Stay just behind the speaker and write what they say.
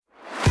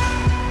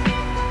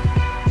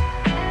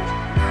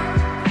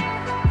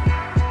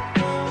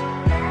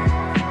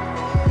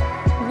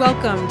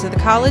Welcome to the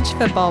College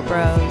Football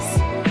Bros,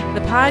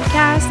 the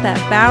podcast that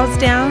bows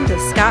down to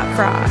Scott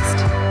Frost.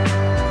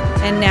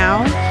 And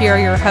now, here are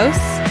your hosts,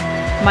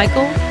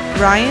 Michael,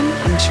 Ryan,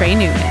 and Trey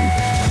Newman.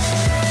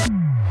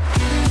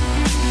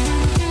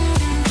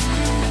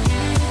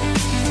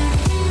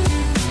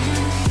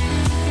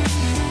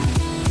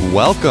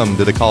 Welcome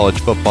to the College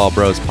Football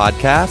Bros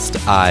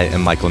podcast. I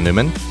am Michael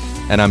Newman,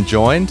 and I'm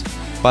joined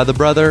by the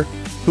brother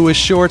who is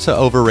sure to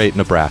overrate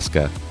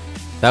Nebraska.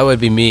 That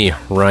would be me,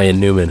 Ryan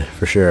Newman,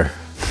 for sure.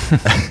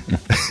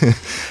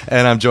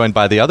 And I'm joined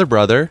by the other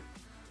brother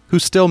who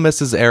still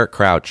misses Eric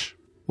Crouch.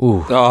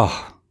 Ooh.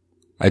 Oh,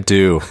 I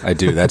do.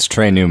 That's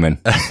Trey Newman.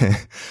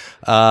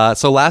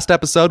 So last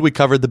episode, we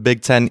covered the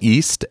Big Ten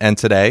East, and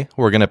today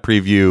we're going to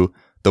preview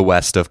the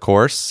West, of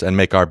course, and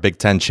make our Big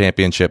Ten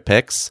championship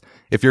picks.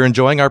 If you're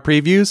enjoying our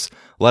previews,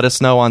 let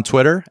us know on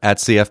Twitter at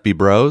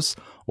CFBBros,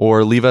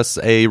 or leave us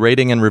a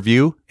rating and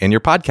review in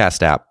your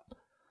podcast app.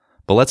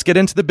 But let's get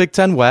into the Big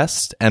Ten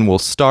West, and we'll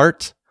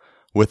start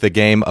with a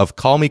game of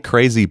Call Me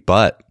Crazy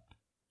But.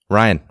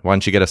 Ryan, why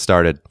don't you get us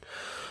started?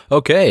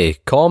 Okay,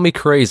 call me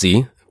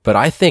crazy, but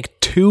I think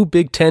two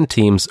Big Ten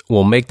teams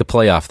will make the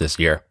playoff this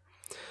year.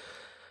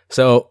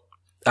 So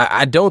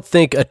I don't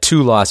think a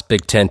two-loss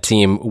Big Ten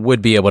team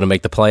would be able to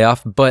make the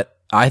playoff, but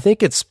I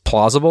think it's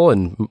plausible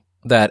and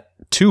that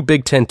two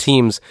Big Ten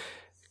teams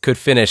could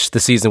finish the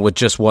season with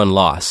just one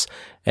loss.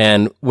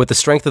 And with the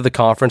strength of the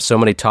conference, so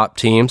many top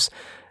teams,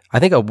 I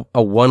think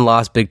a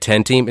one-loss Big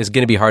Ten team is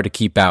going to be hard to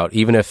keep out,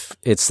 even if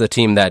it's the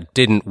team that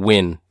didn't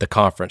win the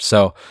conference.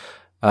 So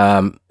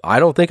I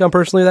don't think I'm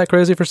personally that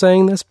crazy for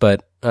saying this,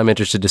 but I'm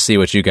interested to see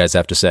what you guys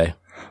have to say.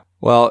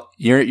 Well,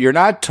 you're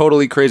not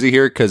totally crazy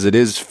here because it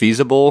is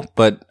feasible,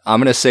 but I'm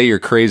going to say you're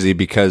crazy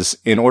because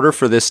in order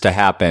for this to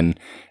happen,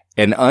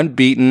 an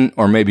unbeaten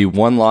or maybe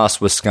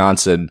one-loss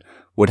Wisconsin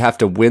would have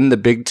to win the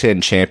Big Ten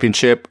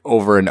championship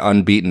over an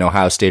unbeaten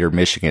Ohio State or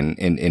Michigan,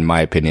 in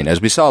my opinion. As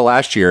we saw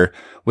last year,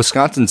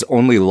 Wisconsin's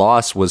only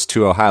loss was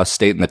to Ohio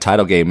State in the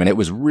title game, and it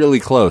was really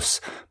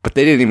close, but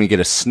they didn't even get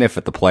a sniff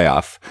at the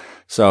playoff.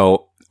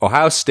 So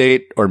Ohio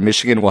State or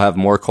Michigan will have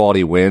more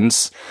quality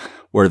wins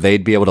where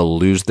they'd be able to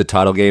lose the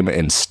title game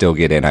and still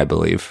get in, I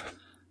believe.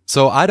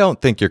 So I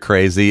don't think you're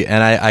crazy,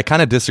 and I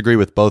kind of disagree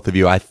with both of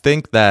you. I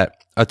think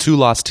that a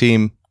two-loss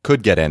team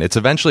could get in. It's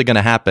eventually going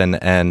to happen,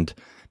 and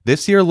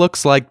this year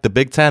looks like the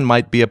Big Ten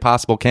might be a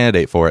possible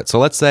candidate for it. So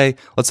let's say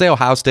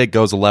Ohio State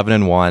goes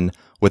 11-1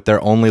 with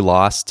their only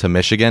loss to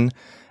Michigan,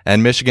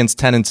 and Michigan's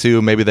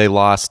 10-2. Maybe they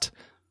lost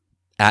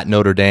at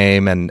Notre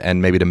Dame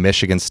and maybe to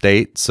Michigan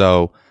State.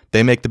 So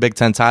they make the Big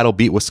Ten title,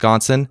 beat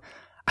Wisconsin.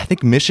 I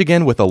think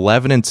Michigan with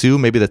 11-2,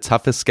 maybe the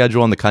toughest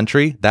schedule in the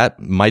country, that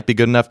might be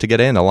good enough to get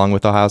in along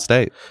with Ohio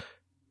State.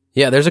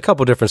 Yeah, there's a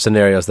couple different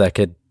scenarios that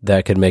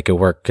could make it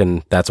work,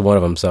 and that's one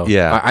of them. So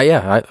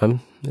yeah,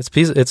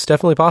 it's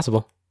definitely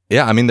possible.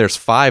 Yeah, I mean, there's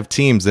 5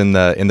 teams in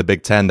the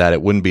Big Ten that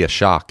it wouldn't be a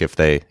shock if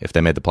they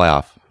made the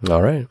playoff.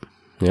 All right.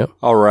 Yep.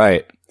 All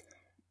right.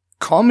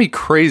 Call me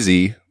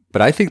crazy,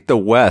 but I think the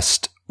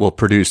West will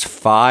produce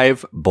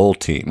 5 bowl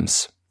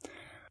teams.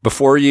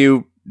 Before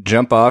you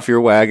jump off your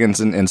wagons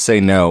and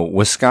say no,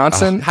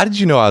 Wisconsin. How did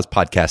you know I was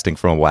podcasting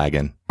from a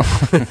wagon?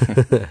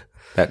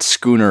 That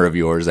schooner of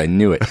yours, I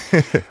knew it.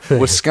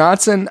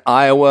 Wisconsin,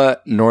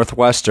 Iowa,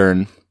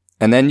 Northwestern,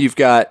 and then you've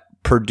got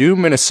Purdue,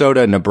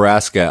 Minnesota,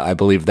 Nebraska. I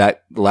believe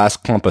that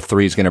last clump of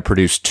 3 is going to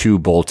produce 2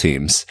 bowl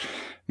teams.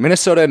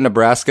 Minnesota and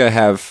Nebraska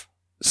have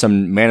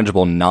some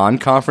manageable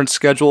non-conference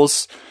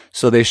schedules,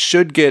 so they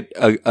should get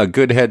a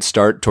good head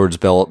start towards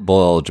bowl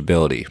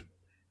eligibility.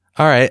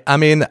 All right. I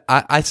mean,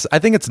 I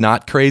think it's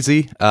not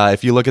crazy.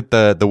 If you look at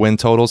the win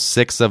totals,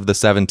 6 of the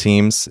 7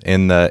 teams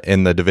in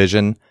the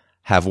division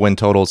have win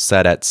totals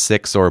set at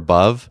 6 or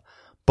above.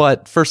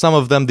 But for some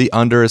of them, the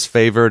under is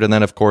favored, and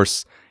then of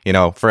course,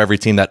 for every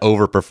team that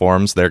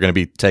overperforms, they're going to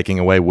be taking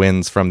away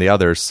wins from the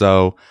others.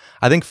 So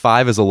I think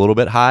 5 is a little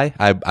bit high.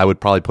 I would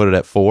probably put it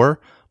at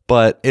 4,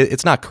 but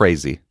it's not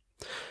crazy.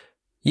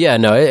 Yeah,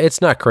 no,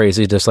 it's not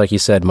crazy. Just like you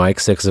said, Mike,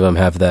 6 of them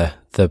have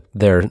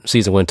their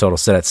season win total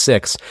set at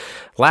 6.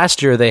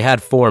 Last year, they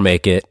had 4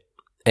 make it,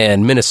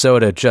 and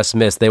Minnesota just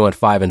missed. They went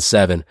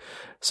 5-7.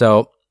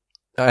 So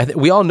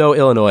we all know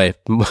Illinois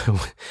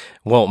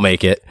won't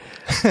make it,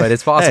 but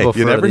it's possible.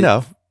 Hey, you never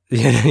know.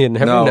 You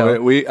never know.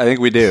 I think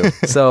we do.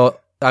 So,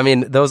 I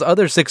mean, those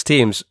other 6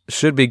 teams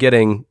should be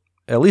getting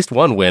at least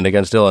 1 win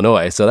against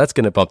Illinois, so that's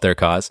going to bump their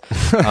cause.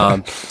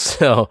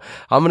 So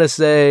I'm going to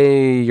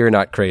say you're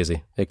not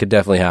crazy. It could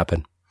definitely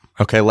happen.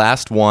 Okay,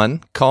 last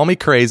one. Call me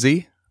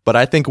crazy, but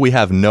I think we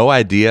have no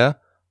idea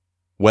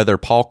whether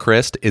Paul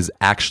Chryst is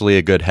actually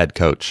a good head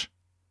coach.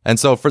 And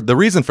so for the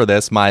reason for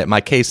this,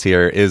 my case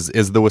here is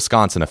the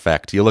Wisconsin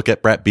effect. You look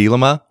at Brett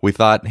Bielema, we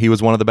thought he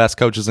was one of the best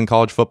coaches in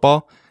college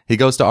football. He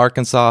goes to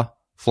Arkansas,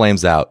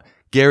 flames out.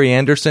 Gary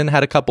Anderson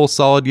had a couple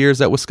solid years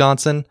at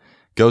Wisconsin,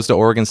 goes to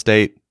Oregon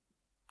State,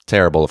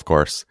 terrible, of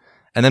course.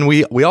 And then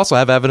we also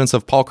have evidence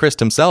of Paul Chryst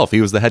himself.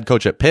 He was the head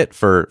coach at Pitt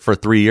for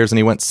 3 years, and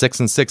he went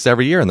 6-6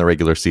 every year in the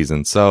regular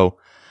season. So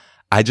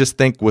I just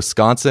think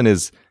Wisconsin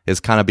is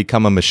kind of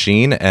become a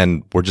machine,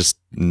 and we're just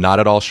not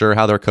at all sure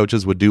how their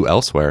coaches would do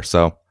elsewhere.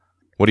 So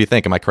what do you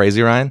think? Am I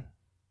crazy, Ryan?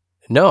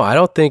 No, I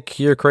don't think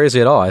you're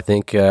crazy at all. I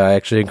think I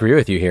actually agree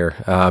with you here.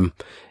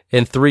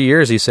 In 3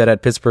 years, he said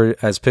at Pittsburgh,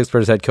 as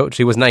Pittsburgh's head coach,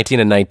 he was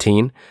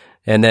 19-19.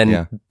 And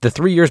then the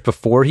 3 years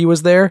before he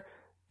was there,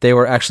 they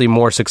were actually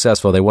more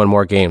successful. They won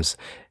more games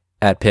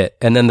at Pitt.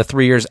 And then the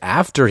 3 years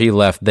after he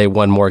left, they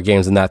won more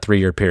games in that 3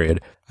 year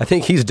period. I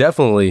think he's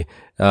definitely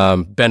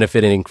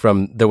benefiting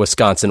from the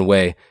Wisconsin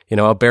way. You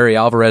know, Barry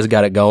Alvarez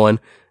got it going,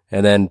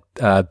 and then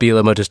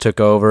Bielema just took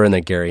over, and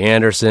then Gary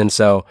Anderson.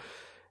 So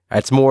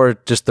it's more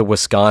just the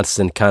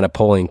Wisconsin kind of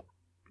pulling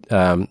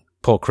Paul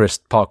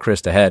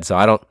Chryst ahead. So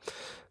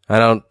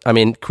I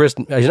mean,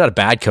 Chryst, he's not a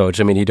bad coach.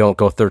 I mean, you don't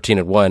go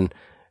 13-1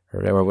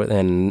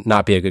 and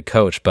not be a good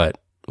coach, but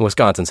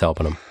Wisconsin's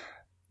helping him.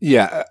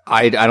 Yeah,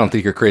 I don't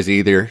think you're crazy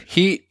either.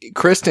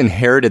 Chryst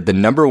inherited the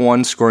number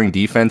 1 scoring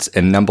defense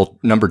and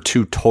number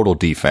 2 total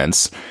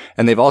defense.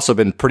 And they've also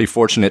been pretty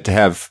fortunate to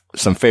have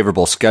some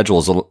favorable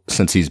schedules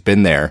since he's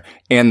been there,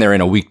 and they're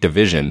in a weak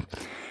division.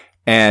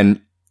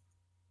 And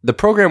the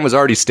program was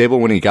already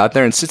stable when he got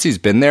there, and since he's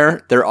been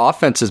there, their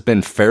offense has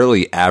been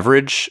fairly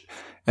average,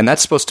 and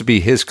that's supposed to be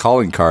his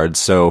calling card.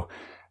 So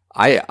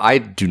I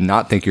do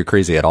not think you're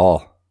crazy at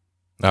all.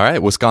 All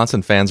right,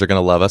 Wisconsin fans are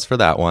going to love us for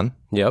that one.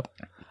 Yep.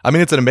 I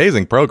mean, it's an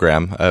amazing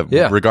program,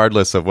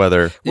 regardless of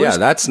whether... Yeah,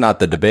 that's not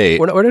the debate.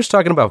 We're just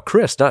talking about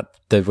Chryst, not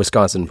the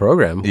Wisconsin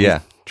program. Yeah,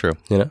 true.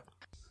 You know.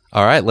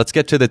 All right, let's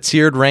get to the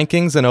tiered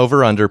rankings and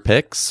over-under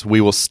picks. We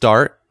will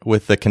start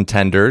with the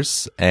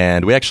contenders,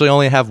 and we actually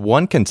only have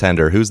one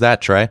contender. Who's that,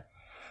 Trey?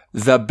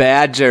 The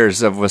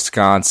Badgers of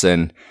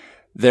Wisconsin.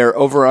 Their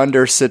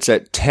over-under sits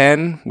at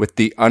 10, with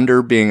the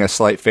under being a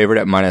slight favorite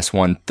at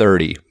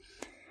 -130.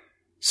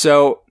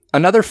 So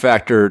another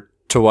factor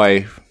to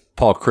why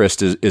Paul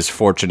Chryst is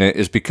fortunate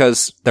is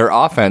because their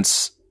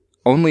offense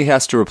only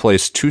has to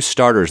replace 2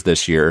 starters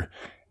this year.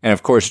 And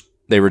of course,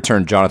 they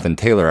returned Jonathan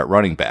Taylor at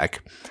running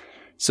back.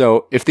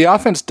 So if the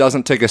offense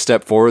doesn't take a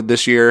step forward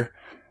this year,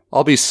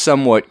 I'll be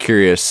somewhat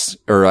curious,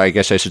 or I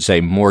guess I should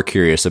say more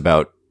curious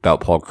about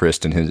Paul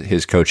Chryst and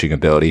his coaching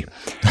ability.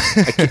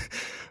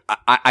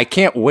 I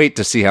can't wait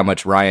to see how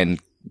much Ryan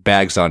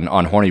bags on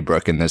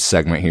Hornibrook in this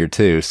segment here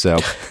too. So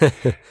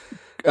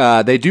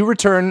they do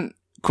return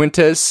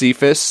Quintez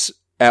Cephas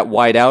at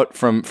wideout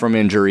from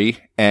injury,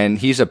 and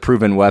he's a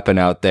proven weapon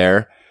out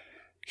there.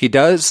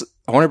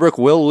 Hornibrook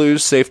will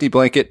lose safety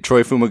blanket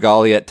Troy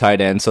Fumagalli at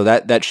tight end, so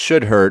that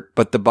should hurt,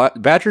 but the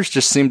Badgers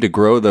just seem to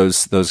grow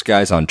those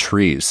guys on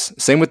trees.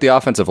 Same with the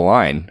offensive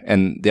line,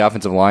 and the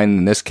offensive line,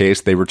 in this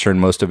case, they return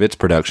most of its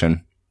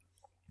production.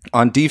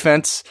 On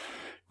defense,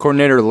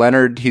 coordinator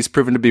Leonard, he's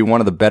proven to be one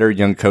of the better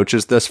young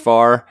coaches thus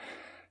far.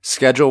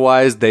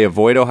 Schedule-wise, they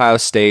avoid Ohio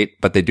State,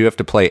 but they do have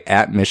to play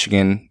at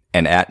Michigan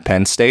and at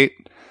Penn State.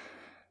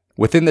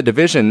 Within the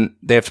division,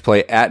 they have to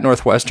play at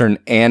Northwestern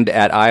and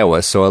at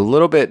Iowa, so a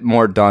little bit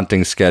more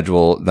daunting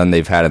schedule than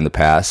they've had in the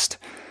past.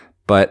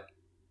 But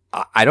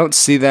I don't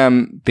see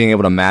them being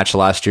able to match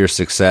last year's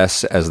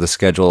success, as the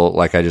schedule,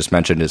 like I just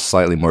mentioned, is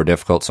slightly more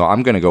difficult, so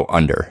I'm going to go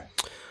under.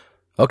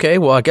 Okay,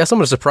 well, I guess I'm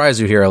going to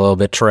surprise you here a little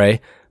bit, Trey.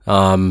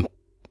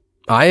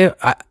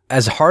 I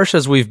as harsh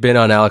as we've been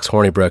on Alex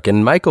Hornibrook,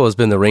 and Michael has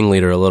been the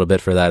ringleader a little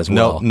bit for that as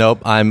well.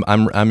 Nope.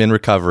 I'm in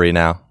recovery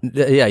now.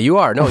 Yeah, you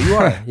are. No, you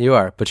are. You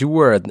are. But you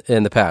were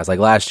in the past. Like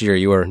last year,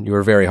 you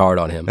were very hard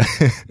on him.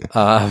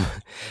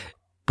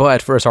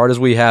 But for as hard as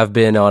we have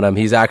been on him,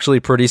 he's actually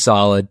pretty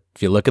solid.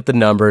 If you look at the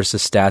numbers,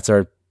 his stats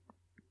are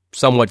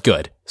somewhat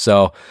good.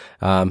 So,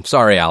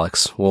 sorry,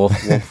 Alex.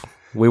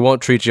 We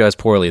won't treat you as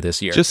poorly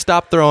this year. Just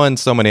stop throwing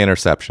so many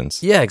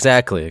interceptions. Yeah,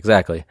 exactly.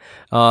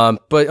 But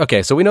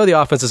okay, so we know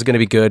the offense is going to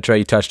be good. Trey,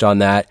 you touched on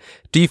that.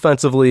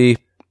 Defensively,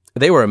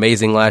 they were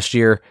amazing last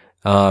year.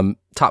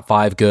 Top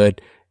 5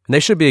 good. And they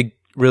should be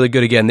really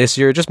good again this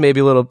year. Just maybe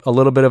a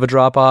little bit of a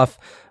drop off.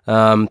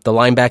 The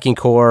linebacking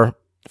core,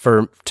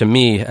 to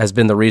me, has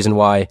been the reason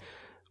why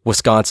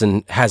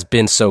Wisconsin has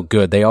been so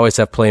good. They always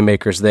have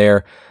playmakers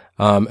there.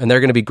 And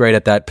they're going to be great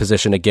at that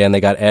position again. They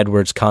got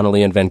Edwards,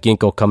 Connolly, and Van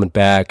Ginkel coming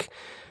back.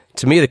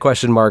 To me, the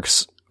question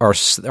marks are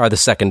the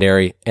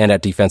secondary and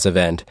at defensive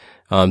end.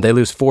 They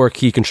lose 4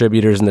 key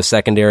contributors in the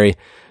secondary.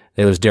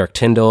 They lose Derek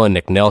Tyndall and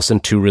Nick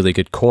Nelson, 2 really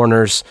good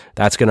corners.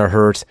 That's going to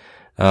hurt.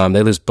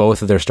 They lose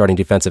both of their starting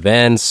defensive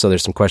ends, so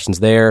there's some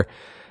questions there.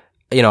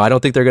 You know, I don't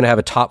think they're going to have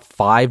a top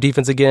 5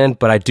 defense again,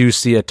 but I do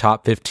see a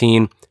top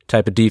 15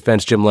 type of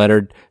defense. Jim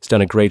Leonard has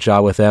done a great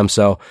job with them.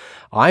 So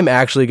I'm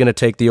actually going to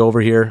take the over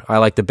here. I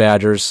like the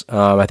Badgers.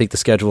 I think the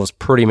schedule is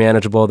pretty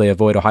manageable. They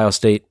avoid Ohio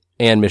State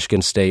and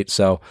Michigan State.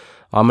 So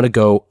I'm going to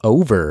go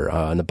over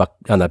on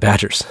the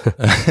Badgers.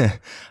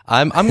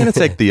 I'm going to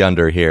take the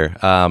under here.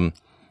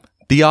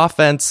 The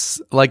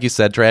offense, like you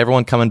said, Trey,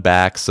 everyone coming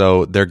back,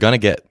 so they're going to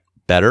get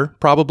better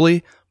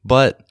probably,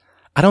 but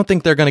I don't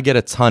think they're going to get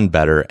a ton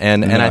better.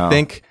 And I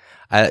think,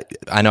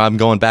 I know I'm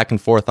going back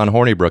and forth on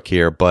Hornibrook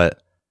here, but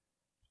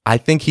I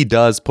think he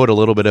does put a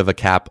little bit of a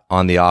cap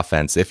on the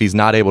offense if he's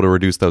not able to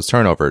reduce those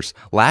turnovers.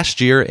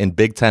 Last year in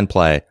Big Ten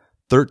play,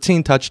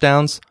 13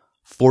 touchdowns,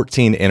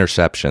 14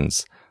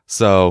 interceptions.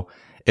 So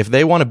if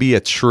they want to be a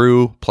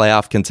true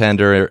playoff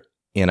contender,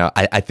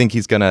 I think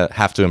he's going to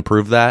have to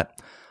improve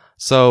that.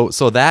 So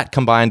that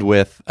combined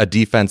with a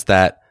defense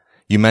that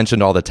you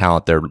mentioned all the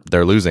talent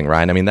they're losing,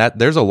 Ryan. I mean,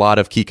 there's a lot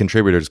of key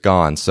contributors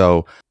gone.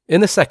 So in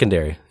the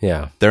secondary,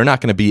 yeah, they're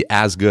not going to be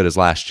as good as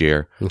last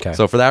year. Okay.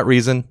 So for that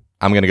reason,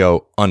 I'm going to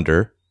go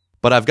under.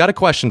 But I've got a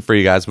question for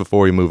you guys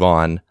before we move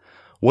on.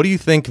 What do you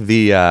think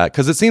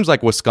because it seems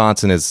like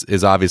Wisconsin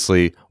is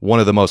obviously one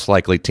of the most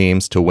likely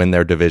teams to win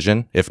their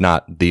division, if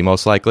not the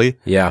most likely.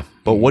 Yeah.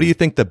 But what do you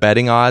think the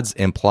betting odds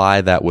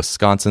imply that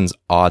Wisconsin's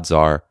odds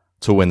are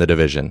to win the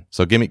division?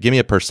 So give me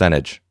a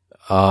percentage.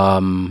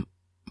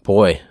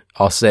 Boy,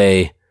 I'll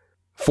say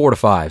 4 to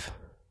 5.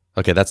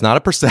 Okay, that's not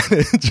a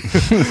percentage.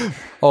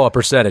 Oh, a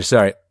percentage.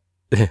 Sorry,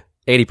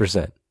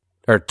 80%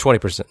 or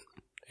 20%.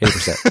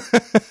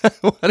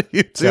 80%. What are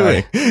you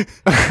doing?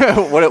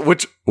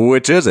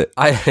 Which is it?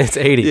 It's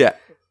 80.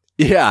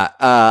 Yeah.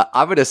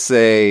 I'm gonna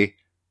say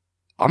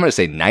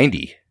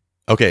 90.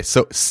 Okay,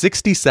 so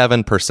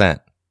 67%.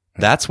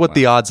 That's what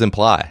the odds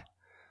imply.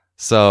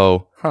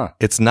 So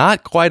it's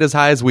not quite as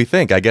high as we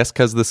think, I guess,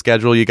 because the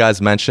schedule you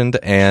guys mentioned,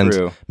 and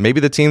True. maybe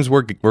the teams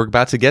we're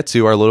about to get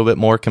to are a little bit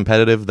more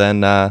competitive than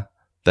the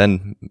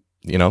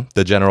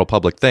general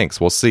public thinks.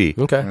 We'll see.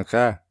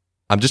 Okay.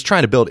 I'm just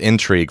trying to build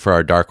intrigue for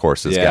our dark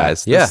horses,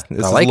 guys. Yeah,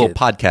 This I is like a little it.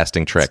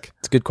 podcasting trick.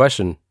 It's a good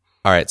question.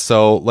 All right,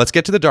 so let's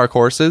get to the dark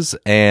horses.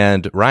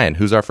 And Ryan,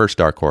 who's our first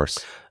dark horse?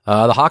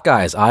 The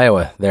Hawkeyes,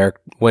 Iowa. Their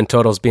win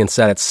total is being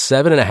set at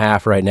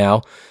 7.5 right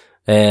now,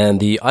 and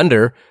the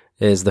under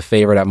is the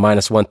favorite at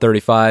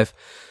 -135.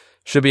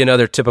 Should be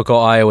another typical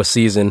Iowa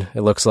season.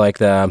 It looks like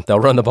they'll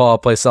run the ball,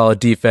 play solid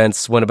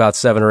defense, win about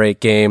 7 or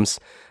 8 games.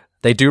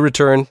 They do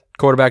return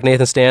quarterback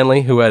Nathan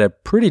Stanley, who had a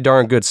pretty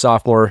darn good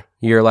sophomore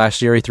year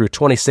last year. He threw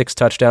 26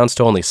 touchdowns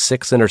to only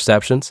 6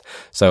 interceptions.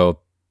 So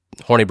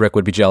Horny Brick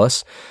would be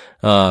jealous.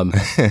 But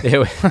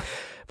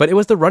it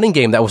was the running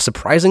game that was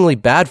surprisingly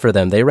bad for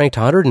them. They ranked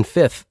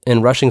 105th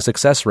in rushing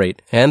success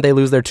rate, and they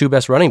lose their 2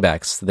 best running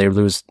backs. They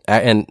lose,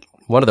 and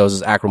one of those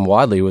is Akram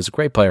Wadley, who was a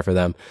great player for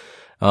them.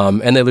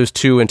 And they lose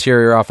 2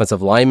 interior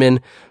offensive linemen.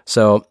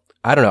 So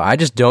I don't know. I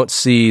just don't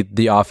see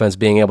the offense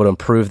being able to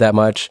improve that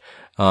much,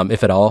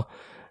 if at all.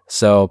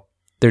 So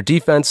their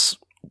defense,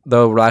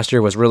 though, last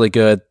year was really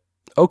good.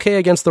 Okay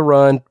against the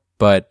run,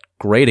 but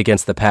great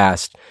against the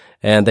pass.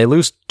 And they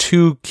lose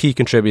 2 key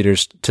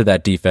contributors to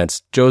that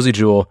defense, Josie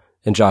Jewell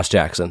and Josh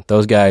Jackson.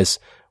 Those guys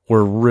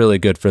were really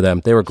good for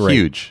them. They were great.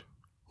 Huge.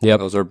 Yep.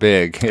 Those are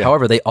big. Yeah.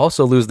 However, they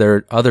also lose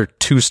their other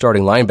 2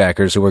 starting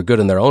linebackers who were good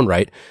in their own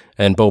right,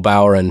 and Bo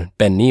Bauer and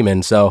Ben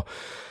Neiman. So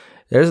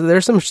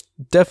there's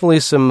definitely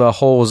some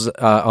holes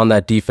on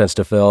that defense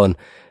to fill. And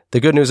the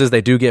good news is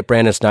they do get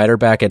Brandon Snyder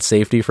back at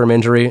safety from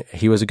injury.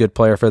 He was a good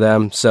player for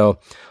them. So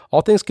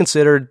all things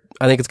considered,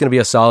 I think it's going to be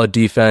a solid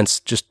defense,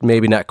 just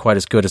maybe not quite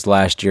as good as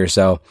last year.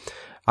 So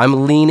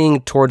I'm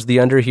leaning towards the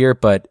under here,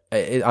 but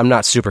I'm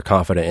not super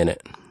confident in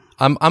it.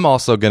 I'm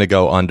also going to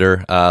go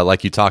under.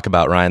 Like you talk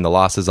about, Ryan, the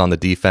losses on the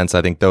defense,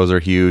 I think those are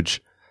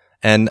huge.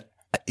 And,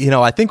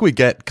 I think we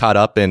get caught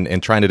up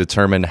in trying to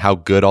determine how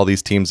good all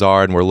these teams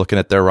are, and we're looking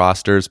at their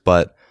rosters,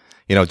 but,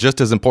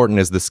 just as important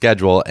is the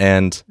schedule.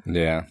 And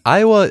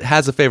Iowa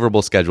has a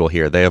favorable schedule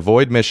here. They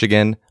avoid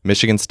Michigan,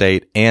 Michigan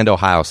State, and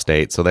Ohio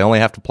State. So they only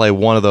have to play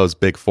one of those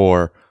big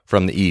 4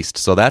 from the East.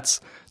 So that's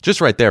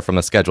just right there from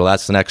the schedule.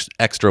 That's an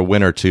extra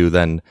win or 2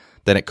 than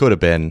it could have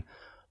been.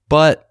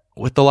 But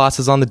with the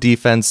losses on the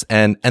defense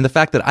and the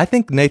fact that I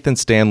think Nathan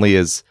Stanley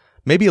is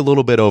maybe a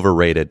little bit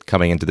overrated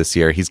coming into this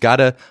year. He's got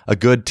a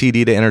good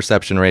TD to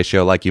interception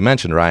ratio, like you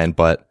mentioned, Ryan,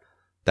 but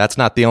that's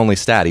not the only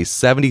stat. He's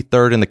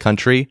 73rd in the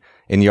country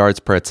in yards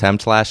per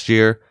attempt last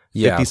year,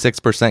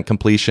 56%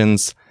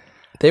 completions.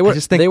 They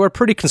were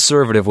pretty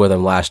conservative with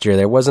him last year.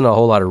 There wasn't a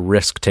whole lot of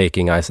risk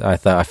taking. I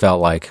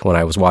felt like when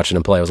I was watching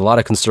him play, it was a lot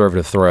of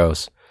conservative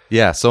throws.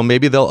 Yeah, so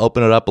maybe they'll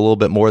open it up a little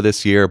bit more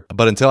this year,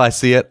 but until I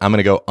see it, I'm going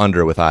to go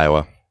under with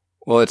Iowa.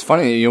 Well, it's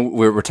funny,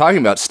 we're talking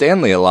about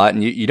Stanley a lot,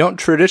 and you don't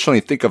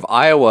traditionally think of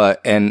Iowa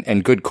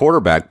and good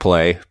quarterback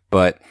play,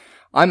 but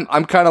I'm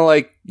kind of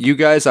like you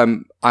guys.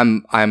 I'm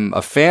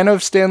a fan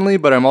of Stanley,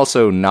 but I'm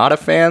also not a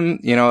fan.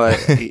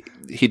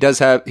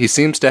 He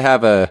seems to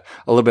have a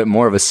little bit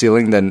more of a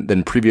ceiling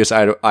than previous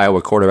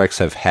Iowa quarterbacks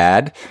have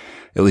had,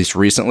 at least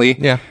recently.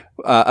 Yeah.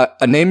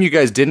 A name you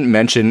guys didn't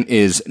mention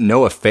is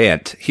Noah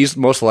Fant. He's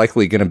most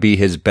likely going to be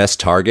his best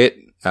target.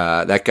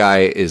 That guy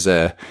is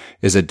a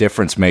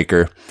difference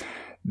maker.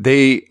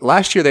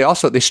 Last year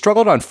they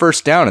struggled on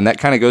first down, and that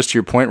kind of goes to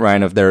your point,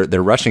 Ryan, of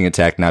their rushing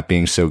attack not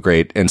being so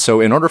great. And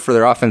so in order for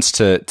their offense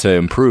to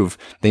improve,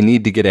 they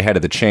need to get ahead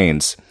of the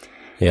chains.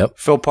 Yep.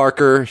 Phil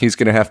Parker, he's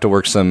going to have to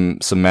work some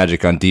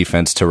magic on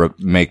defense to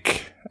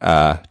make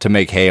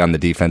hay on the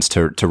defense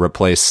to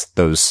replace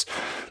those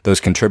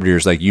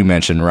contributors like you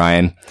mentioned,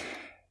 Ryan.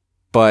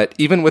 But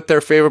even with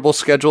their favorable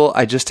schedule,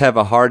 I just have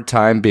a hard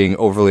time being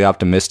overly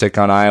optimistic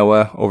on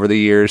Iowa over the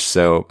years.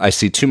 So I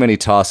see too many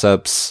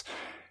toss-ups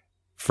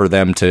for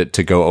them to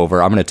go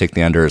over. I'm going to take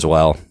the under as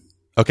well.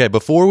 Okay,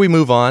 before we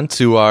move on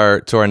to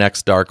our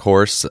next dark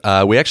horse,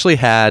 we actually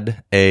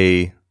had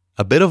a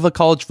a bit of a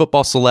college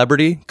football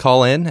celebrity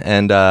call in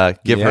and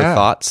give her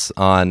thoughts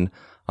on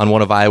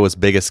one of Iowa's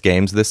biggest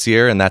games this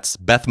year, and that's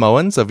Beth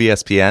Mowins of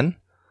ESPN.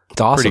 It's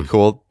awesome. Pretty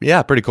cool.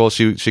 Yeah, pretty cool.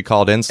 She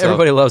called in. So.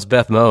 Everybody loves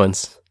Beth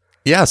Mowins.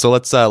 Yeah, so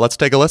let's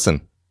take a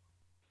listen.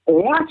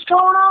 What's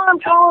going on,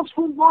 college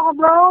football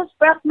bros?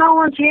 Beth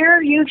Mowins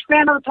here, huge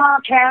fan of the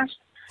podcast.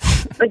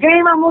 The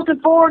game I'm looking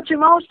forward to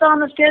most on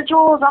the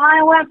schedule is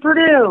Iowa at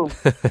Purdue.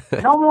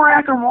 No more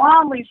Akron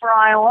Wildly for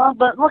Iowa,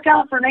 but look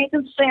out for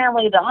Nathan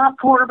Stanley, the hot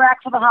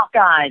quarterback for the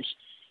Hawkeyes.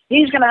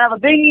 He's going to have a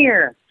big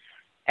year.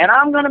 And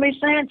I'm going to be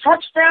saying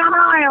touchdown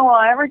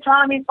Iowa every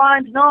time he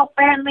finds Noah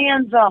Fant in the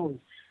end zone.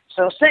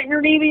 So set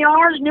your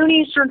DVRs, noon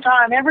Eastern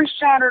time, every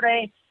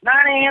Saturday, 9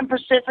 a.m.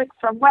 Pacific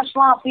from West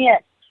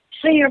Lafayette.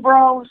 See you,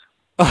 bros.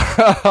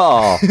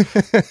 Oh,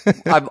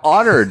 I'm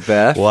honored,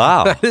 Beth.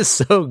 Wow. That is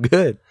so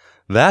good.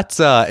 That's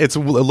it's a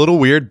little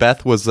weird.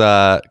 Beth was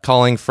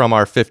calling from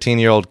our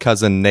 15-year-old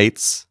cousin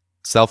Nate's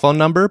cell phone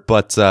number,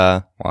 but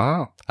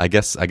wow. I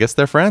guess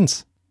they're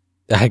friends.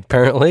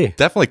 Apparently.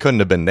 Definitely couldn't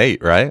have been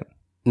Nate, right?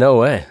 No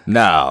way.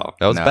 No.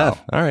 That was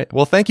Beth. All right.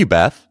 Well, thank you,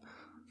 Beth.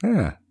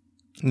 Yeah.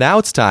 Now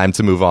it's time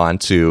to move on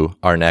to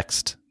our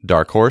next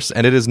dark horse,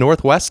 and it is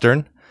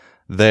Northwestern.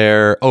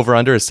 Their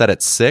over-under is set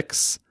at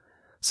 6.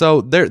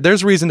 So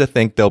there's reason to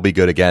think they'll be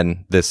good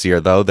again this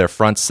year, though. Their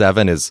front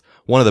seven is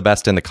one of the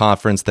best in the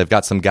conference. They've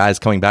got some guys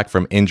coming back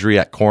from injury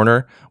at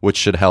corner, which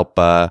should help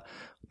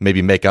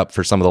maybe make up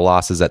for some of the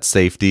losses at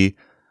safety.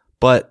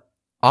 But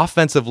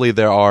offensively,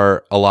 there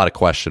are a lot of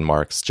question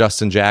marks.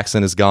 Justin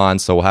Jackson is gone,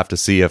 so we'll have to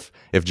see if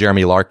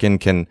Jeremy Larkin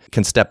can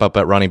step up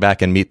at running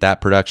back and meet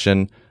that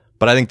production.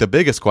 But I think the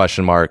biggest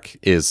question mark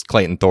is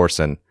Clayton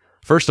Thorson.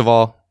 First of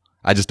all,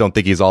 I just don't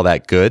think he's all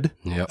that good.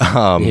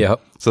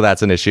 Yep. So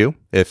that's an issue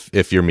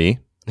if you're me.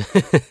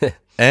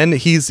 And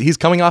he's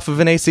coming off of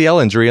an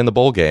ACL injury in the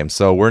bowl game.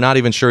 So we're not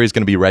even sure he's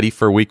going to be ready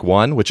for week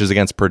 1, which is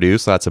against Purdue.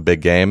 So that's a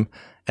big game.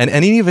 And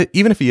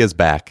even if he is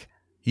back,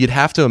 you'd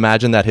have to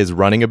imagine that his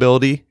running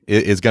ability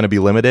is going to be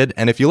limited.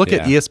 And if you look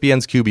at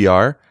ESPN's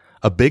QBR,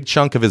 a big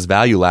chunk of his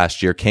value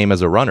last year came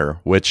as a runner,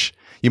 which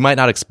you might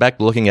not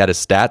expect looking at his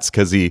stats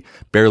because he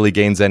barely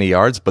gains any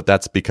yards, but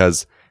that's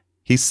because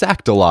he's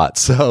sacked a lot.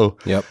 So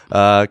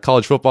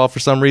college football, for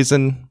some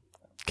reason,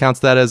 counts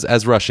that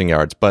as rushing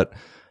yards. But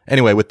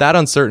anyway, with that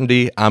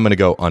uncertainty, I'm going to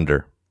go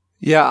under.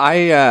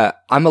 Yeah,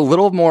 I'm a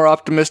little more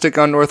optimistic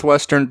on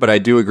Northwestern, but I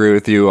do agree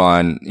with you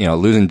on,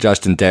 losing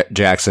Justin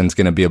Jackson's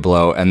going to be a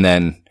blow. And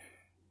then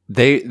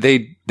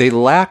they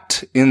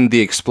lacked in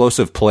the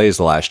explosive plays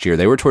last year.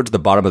 They were towards the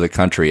bottom of the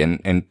country,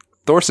 and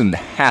Thorson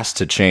has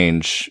to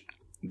change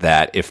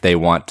that if they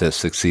want to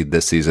succeed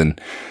this season.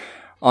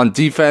 On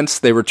defense,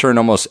 they return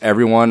almost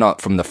everyone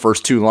from the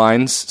first 2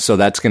 lines, so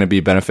that's going to be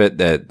a benefit,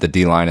 the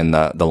D-line and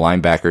the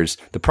linebackers.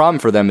 The problem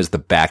for them is the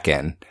back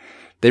end.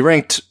 They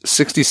ranked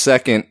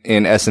 62nd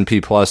in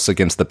S&P Plus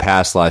against the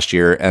pass last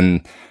year,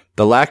 and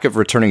the lack of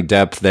returning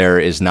depth there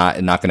is not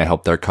going to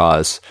help their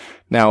cause.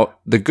 Now,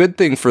 the good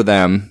thing for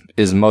them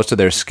is most of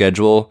their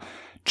schedule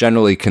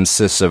generally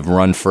consists of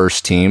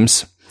run-first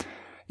teams.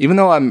 Even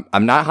though I'm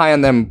not high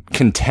on them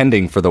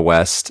contending for the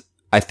West,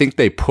 I think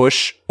they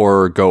push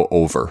or go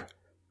over.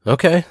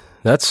 Okay,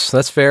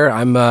 that's fair.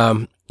 I'm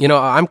kind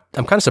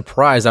of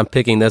surprised I'm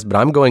picking this, but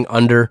I'm going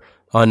under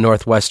on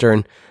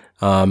Northwestern.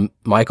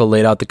 Michael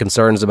laid out the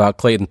concerns about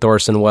Clayton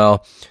Thorson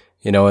well,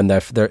 and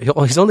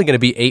he's only going to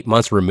be 8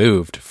 months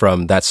removed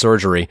from that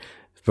surgery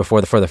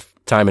for the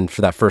time and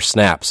for that first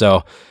snap.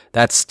 So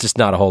that's just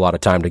not a whole lot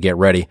of time to get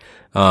ready.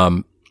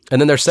 And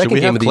then their second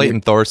game of the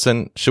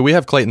year. Should we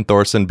have Clayton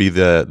Thorson be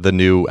the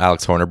new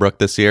Alex Hornibrook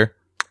this year?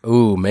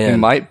 Ooh, man. He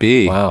might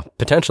be. Wow,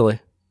 potentially.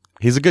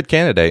 He's a good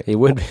candidate. He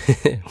would be.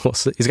 We'll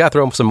see. He's got to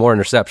throw some more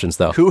interceptions,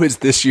 though. Who is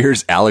this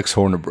year's Alex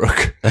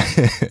Hornibrook?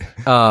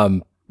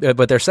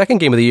 But their second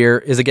game of the year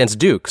is against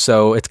Duke,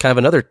 so it's kind of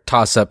another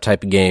toss-up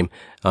type of game.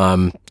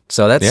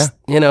 So that's,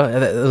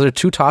 those are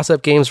 2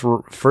 toss-up games.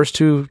 First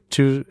two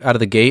out of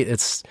the gate.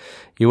 It's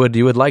you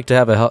would like to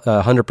have a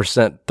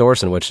 100%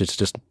 Thorson, which it's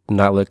just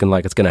not looking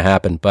like it's going to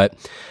happen. But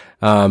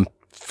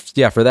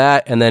for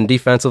that, and then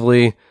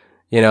defensively,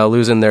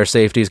 losing their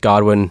safeties,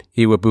 Godwin,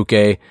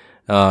 Iwabuke,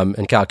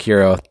 and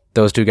Calquero.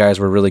 Those 2 guys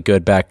were really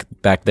good back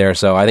there,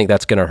 so I think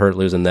that's going to hurt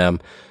losing them.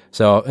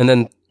 So, and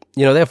then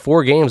they have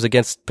 4 games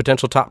against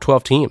potential top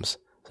 12 teams,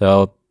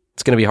 so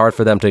it's going to be hard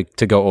for them to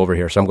go over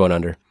here. So I'm going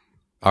under.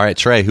 All right,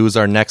 Trey, who's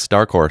our next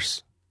dark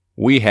horse?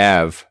 We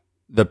have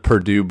the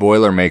Purdue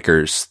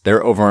Boilermakers.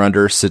 Their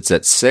over-under sits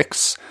at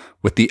 6,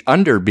 with the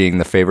under being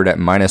the favorite at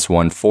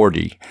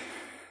 -140.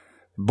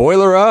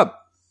 Boiler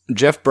up!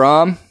 Jeff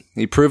Brom,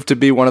 he proved to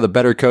be one of the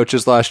better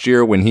coaches last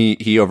year when he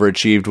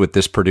overachieved with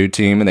this Purdue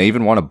team, and they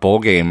even won a bowl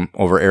game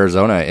over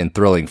Arizona in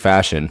thrilling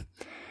fashion.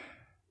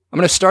 I'm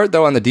going to start,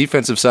 though, on the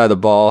defensive side of the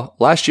ball.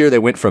 Last year, they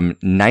went from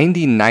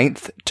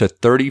 99th to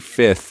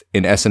 35th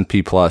in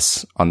S&P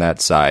Plus on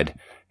that side.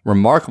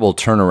 Remarkable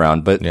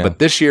turnaround, but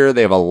this year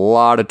they have a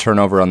lot of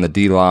turnover on the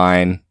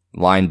D-line,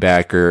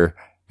 linebacker,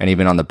 and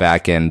even on the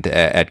back end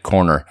at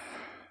corner.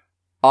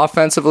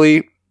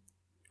 Offensively,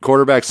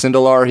 quarterback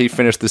Sindelar, he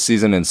finished the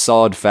season in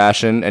solid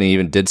fashion, and he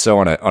even did so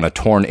on a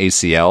torn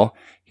ACL.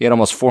 He had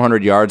almost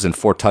 400 yards and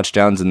 4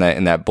 touchdowns in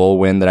that bowl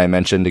win that I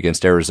mentioned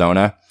against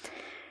Arizona.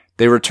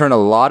 They return a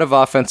lot of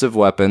offensive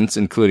weapons,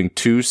 including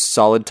 2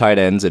 solid tight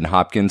ends in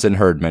Hopkins and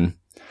Herdman.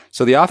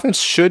 So the offense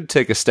should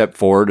take a step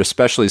forward,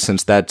 especially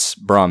since that's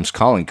Brom's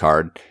calling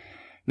card.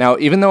 Now,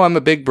 even though I'm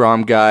a big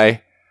Brom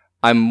guy,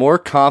 I'm more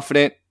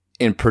confident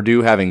in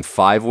Purdue having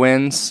 5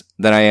 wins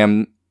than I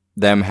am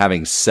them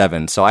having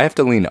 7. So I have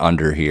to lean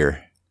under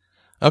here.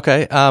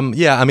 Okay.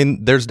 Yeah, I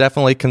mean, there's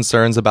definitely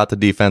concerns about the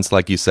defense,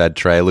 like you said,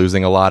 Trey,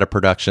 losing a lot of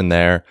production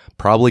there.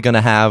 Probably going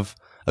to have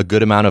a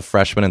good amount of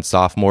freshmen and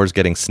sophomores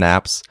getting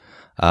snaps.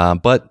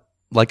 But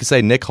like you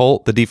say, Nick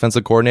Holt, the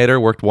defensive coordinator,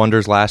 worked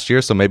wonders last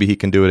year, so maybe he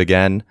can do it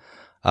again.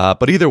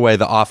 But either way,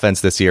 the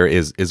offense this year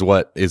is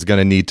what is going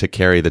to need to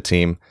carry the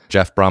team.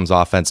 Jeff Brom's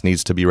offense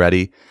needs to be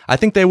ready. I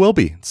think they will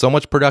be. So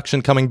much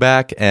production coming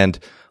back, and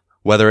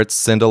whether it's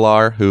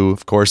Sindelar, who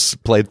of course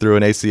played through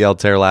an ACL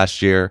tear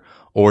last year,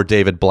 or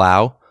David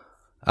Blau,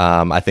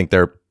 I think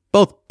they're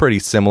both pretty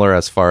similar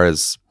as far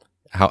as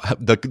how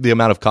the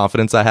amount of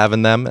confidence I have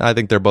in them. I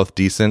think they're both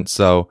decent,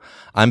 so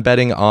I'm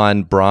betting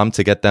on Brom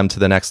to get them to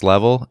the next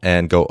level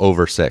and go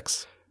over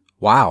 6.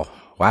 Wow,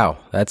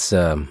 that's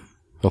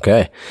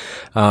okay.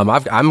 I'm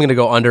going to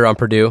go under on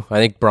Purdue. I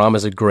think Brom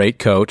is a great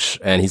coach,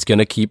 and he's going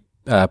to keep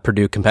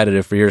Purdue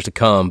competitive for years to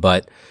come.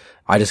 But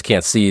I just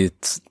can't see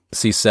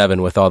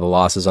 7 with all the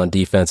losses on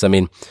defense. I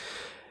mean,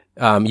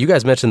 you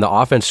guys mentioned the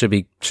offense should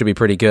be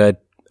pretty good.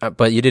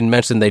 But you didn't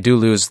mention they do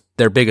lose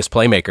their biggest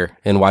playmaker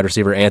in wide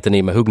receiver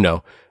Anthony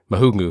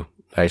Mahugu,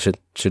 I should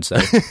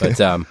say.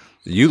 But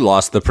you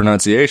lost the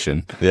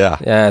pronunciation. Yeah,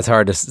 it's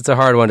a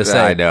hard one to say.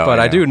 I know, but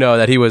I do know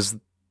that he was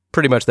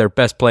pretty much their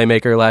best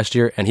playmaker last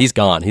year, and he's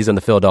gone. He's in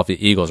the Philadelphia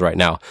Eagles right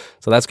now,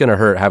 so that's going to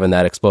hurt having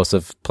that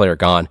explosive player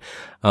gone.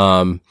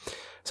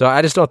 So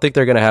I just don't think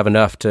they're going to have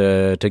enough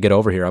to get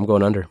over here. I'm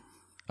going under.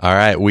 All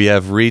right, we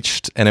have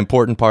reached an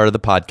important part of the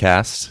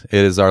podcast.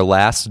 It is our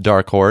last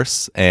dark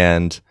horse,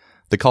 and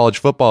the college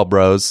football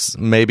bros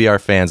maybe are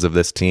fans of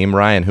this team.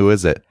 Ryan, who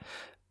is it?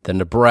 The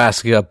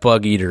Nebraska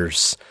Bug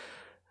Eaters.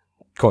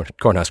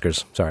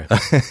 Cornhuskers, sorry.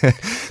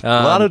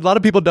 A lot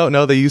of people don't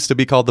know they used to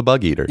be called the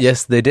Bug Eaters.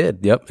 Yes, they did.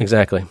 Yep,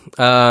 exactly.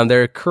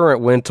 Their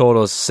current win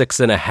total is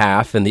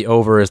 6.5, and the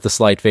over is the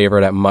slight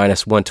favorite at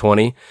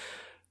 -120.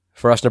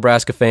 For us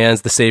Nebraska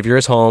fans, the savior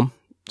is home,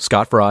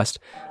 Scott Frost.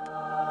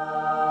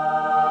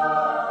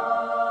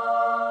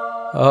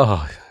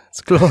 Oh, it's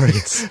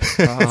glorious.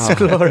 It's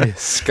glorious.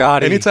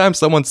 Scotty. Anytime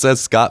someone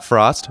says Scott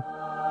Frost,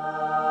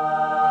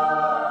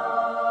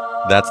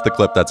 that's the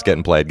clip that's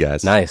getting played,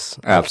 guys. Nice.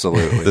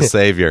 Absolutely. The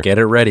savior. Get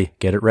it ready.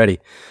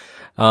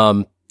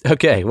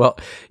 Okay, well,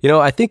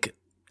 I think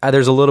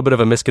there's a little bit of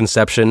a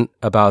misconception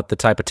about the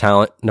type of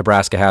talent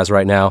Nebraska has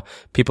right now.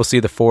 People see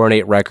the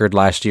 4-8 record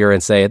last year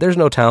and say, there's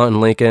no talent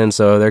in Lincoln,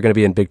 so they're going to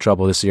be in big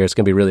trouble this year. It's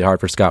going to be really hard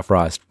for Scott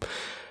Frost.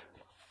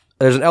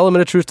 There's an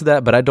element of truth to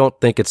that, but I don't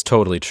think it's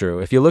totally true.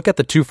 If you look at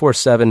the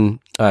 247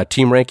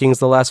 team rankings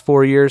the last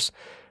 4 years,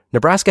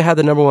 Nebraska had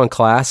the number 1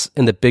 class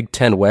in the Big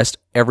Ten West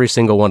every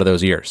single one of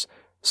those years.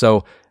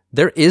 So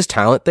there is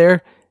talent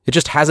there. It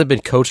just hasn't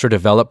been coached or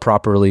developed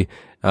properly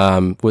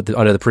under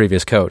the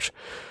previous coach.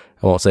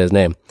 I won't say his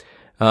name.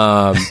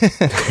 Wow.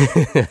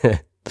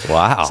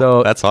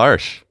 So that's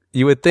harsh.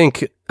 You would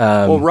think.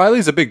 Well,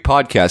 Riley's a big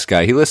podcast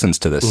guy. He listens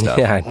to this stuff.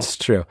 Yeah, it's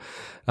true.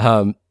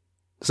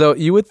 So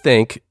you would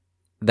think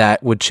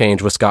that would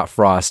change with Scott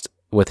Frost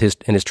with his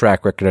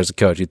track record as a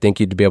coach. You'd think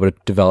he'd be able to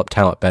develop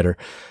talent better.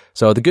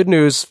 So the good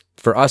news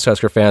for us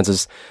Husker fans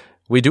is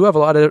we do have a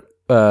lot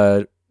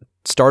of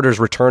starters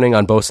returning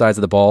on both sides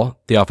of the ball.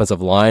 The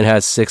offensive line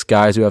has 6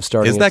 guys who have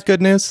started. Is that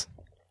good news?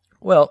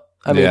 Well,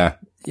 I mean,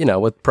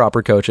 with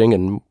proper coaching,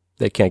 and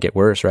they can't get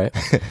worse, right?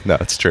 No,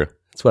 it's true.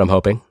 That's what I'm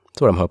hoping.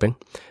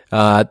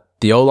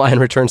 The O-line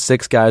returns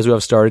 6 guys who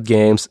have started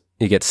games.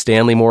 You get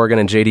Stanley Morgan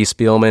and J.D.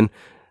 Spielman.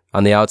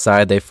 On the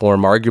outside, they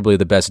form arguably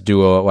the best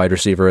duo at wide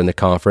receiver in the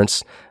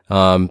conference.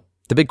 The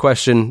big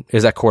question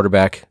is at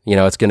quarterback.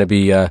 It's going to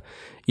be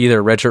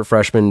either redshirt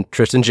freshman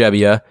Tristan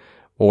Gebbia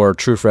or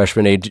true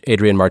freshman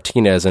Adrian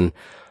Martinez. And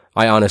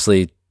I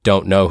honestly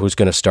don't know who's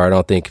going to start. I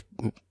don't think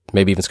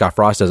maybe even Scott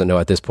Frost doesn't know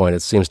at this point. It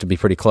seems to be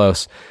pretty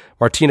close.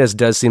 Martinez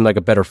does seem like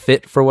a better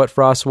fit for what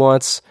Frost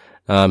wants.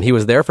 He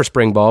was there for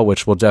spring ball,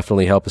 which will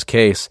definitely help his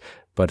case,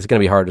 but it's going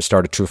to be hard to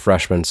start a true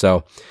freshman.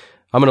 So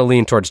I'm going to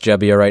lean towards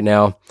Gebbia right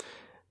now.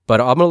 But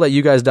I'm going to let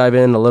you guys dive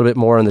in a little bit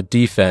more on the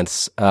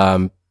defense.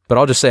 But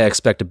I'll just say I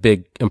expect a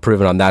big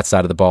improvement on that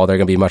side of the ball. They're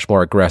going to be much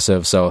more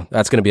aggressive, so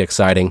that's going to be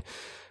exciting.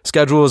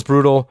 Schedule is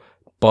brutal,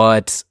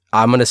 but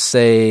I'm going to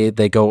say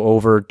they go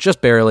over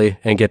just barely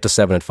and get to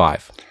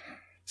 7-5.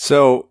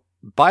 So,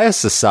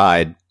 bias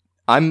aside,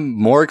 I'm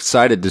more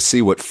excited to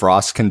see what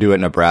Frost can do at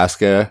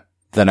Nebraska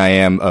than I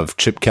am of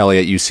Chip Kelly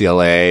at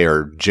UCLA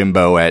or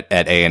Jimbo at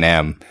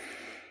A&M.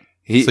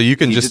 So you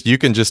can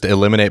just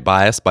eliminate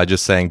bias by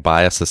just saying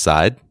bias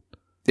aside?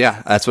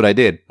 Yeah, that's what I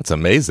did. That's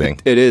amazing.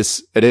 It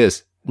is.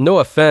 No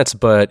offense,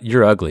 but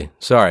you're ugly.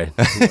 Sorry.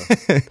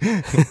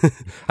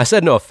 I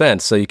said no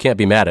offense, so you can't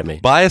be mad at me.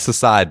 Bias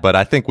aside, but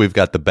I think we've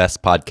got the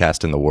best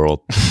podcast in the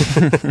world.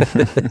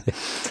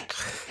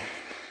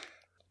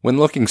 When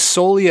looking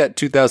solely at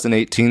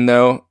 2018,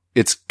 though,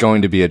 it's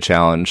going to be a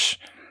challenge.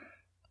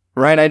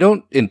 Ryan, I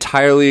don't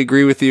entirely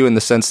agree with you in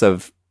the sense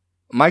of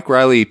Mike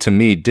Riley, to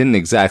me, didn't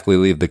exactly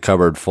leave the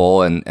cupboard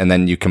full, and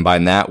then you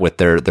combine that with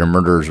their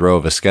murderer's row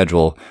of a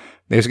schedule.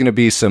 There's going to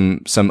be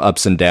some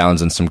ups and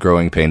downs and some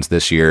growing pains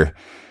this year.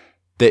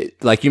 They,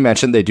 like you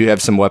mentioned, they do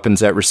have some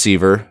weapons at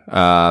receiver,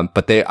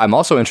 but I'm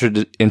also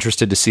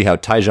interested to see how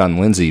Tyjon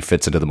Lindsey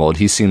fits into the mold.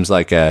 He seems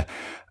like a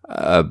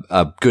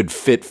good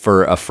fit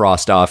for a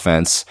Frost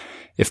offense.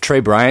 If Trey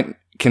Bryant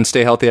can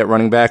stay healthy at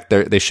running back,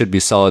 they should be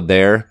solid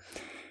there.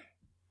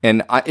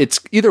 And it's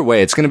either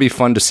way, it's going to be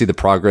fun to see the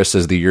progress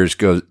as the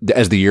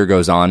year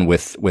goes on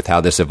with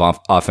how this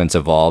offense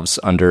evolves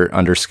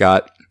under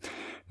Scott.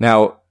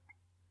 Now,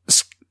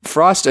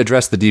 Frost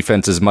addressed the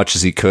defense as much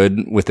as he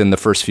could within the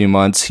first few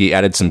months. He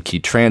added some key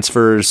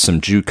transfers,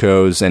 some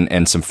JUCOs,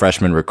 and some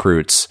freshman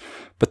recruits.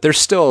 But they're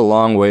still a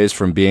long ways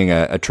from being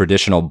a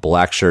traditional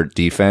black shirt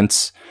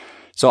defense.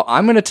 So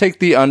I'm going to take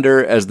the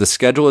under as the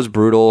schedule is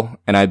brutal,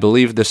 and I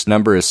believe this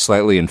number is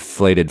slightly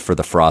inflated for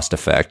the Frost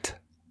effect.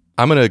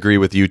 I'm going to agree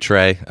with you,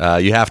 Trey.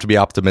 You have to be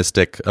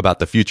optimistic about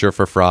the future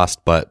for Frost,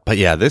 but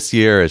yeah, this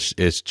year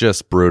is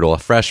just brutal. A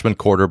freshman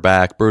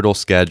quarterback, brutal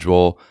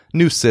schedule,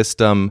 new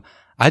system.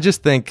 I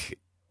just think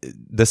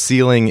the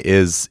ceiling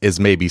is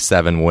maybe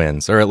 7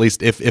 wins, or at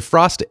least if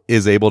Frost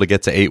is able to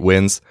get to 8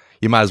 wins,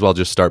 you might as well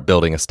just start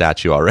building a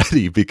statue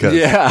already because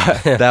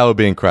that would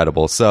be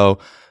incredible. So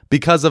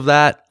because of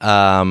that,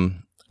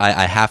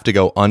 I have to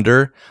go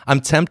under.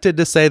 I'm tempted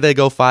to say they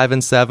go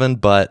 5-7,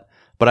 but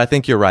I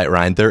think you're right,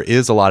 Ryan. There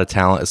is a lot of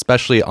talent,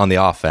 especially on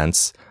the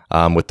offense,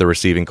 with the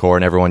receiving core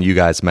and everyone you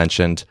guys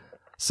mentioned.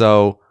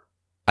 So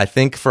I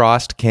think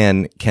Frost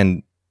can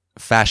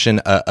fashion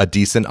a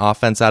decent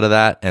offense out of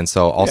that, and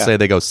so I'll say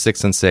they go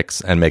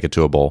 6-6 and make it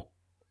to a bowl.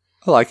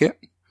 I like it.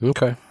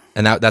 Okay.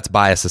 And that's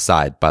bias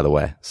aside, by the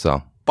way.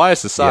 So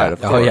bias aside,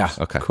 of course. Oh yeah,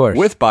 okay. Of course.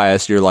 With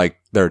bias, you're like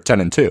they're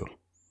 10-2.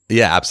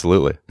 Yeah,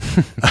 absolutely.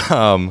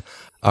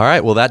 All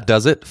right, well, that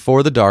does it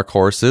for the dark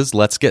horses.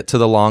 Let's get to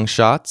the long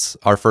shots.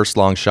 Our first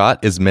long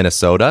shot is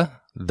Minnesota.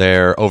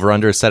 Their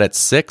over-under is set at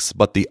 6,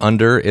 but the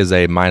under is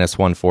a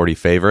 -140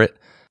 favorite.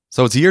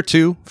 So it's year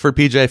 2 for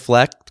PJ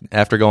Fleck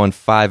after going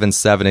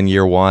 5-7 in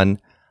year 1.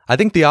 I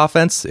think the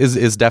offense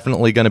is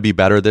definitely going to be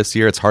better this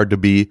year. It's hard to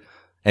be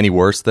any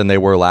worse than they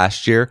were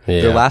last year.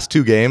 Yeah. Their last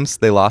 2 games,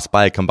 they lost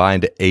by a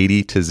combined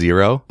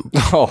 80-0.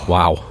 Oh,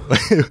 wow.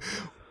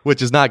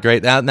 Which is not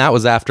great. That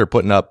was after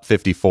putting up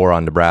 54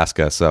 on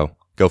Nebraska, so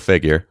go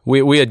figure.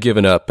 We had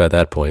given up at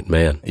that point,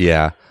 man.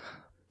 Yeah.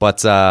 But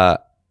the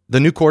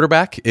new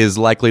quarterback is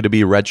likely to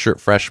be redshirt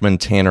freshman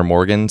Tanner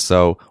Morgan,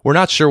 so we're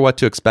not sure what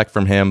to expect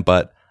from him,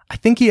 but I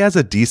think he has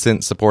a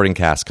decent supporting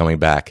cast coming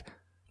back.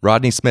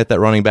 Rodney Smith at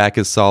running back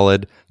is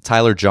solid.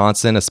 Tyler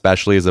Johnson,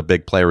 especially as a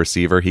big play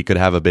receiver, he could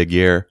have a big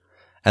year.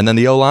 And then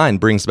the O-line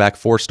brings back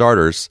 4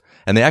 starters,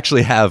 and they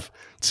actually have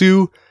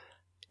 2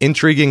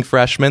 intriguing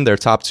freshmen. Their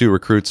top 2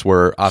 recruits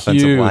were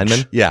offensive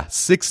linemen. Yeah,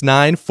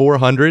 6'9",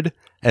 400,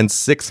 and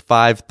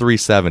 6'5",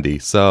 370.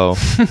 So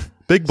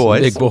big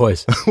boys. Big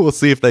boys. We'll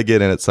see if they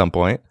get in at some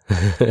point.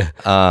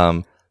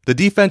 The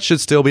defense should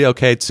still be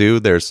okay, too.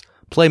 There's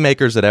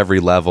playmakers at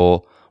every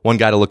level. One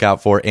guy to look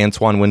out for,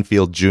 Antoine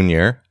Winfield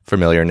Jr.,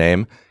 familiar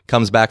name,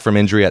 comes back from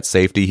injury at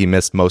safety. He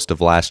missed most of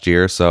last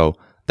year, so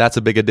that's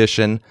a big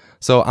addition.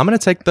 So I'm going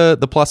to take the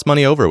plus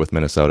money over with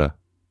Minnesota.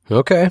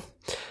 Okay.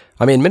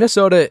 I mean,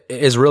 Minnesota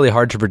is really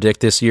hard to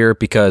predict this year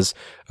because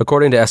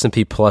according to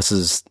S&P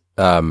Plus's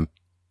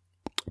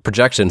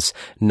projections,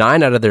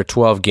 9 out of their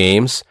 12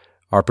 games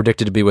are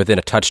predicted to be within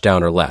a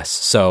touchdown or less.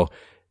 So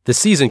the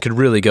season could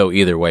really go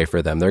either way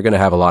for them. They're going to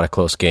have a lot of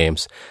close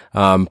games.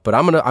 But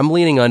I'm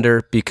leaning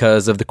under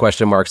because of the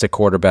question marks at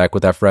quarterback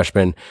with that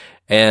freshman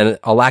and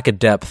a lack of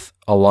depth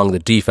along the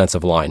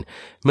defensive line.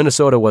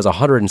 Minnesota was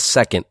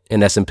 102nd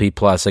in S&P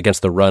Plus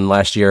against the run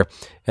last year,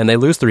 and they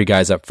lose 3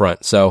 guys up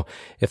front. So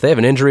if they have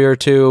an injury or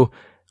 2,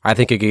 I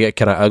think it could get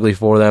kind of ugly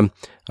for them.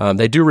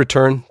 They do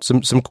return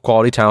some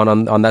quality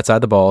talent on that side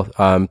of the ball.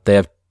 They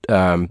have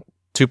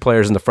 2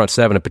 players in the front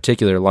 7 in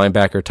particular,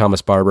 linebacker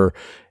Thomas Barber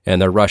and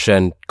their rush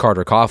end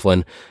Carter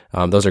Coughlin.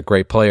 Those are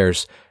great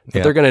players,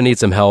 but they're going to need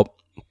some help.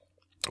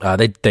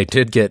 They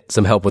did get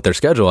some help with their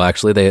schedule,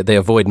 actually. They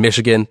avoid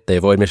Michigan, they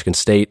avoid Michigan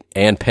State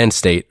and Penn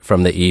State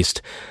from the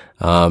East.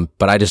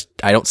 But I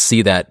don't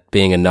see that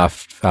being enough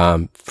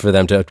for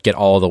them to get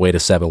all the way to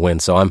 7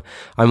 wins. So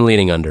I'm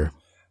leaning under.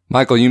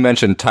 Michael, you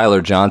mentioned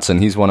Tyler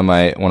Johnson. He's one of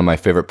my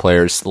favorite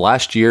players.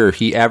 Last year,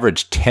 he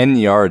averaged 10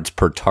 yards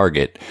per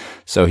target.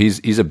 So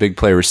he's a big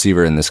play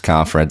receiver in this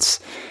conference.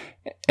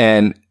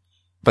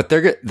 But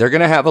they're going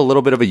to have a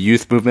little bit of a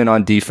youth movement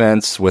on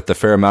defense with a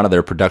fair amount of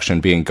their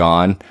production being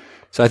gone.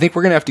 So I think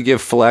we're going to have to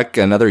give Fleck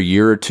another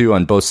year or 2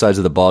 on both sides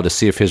of the ball to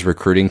see if his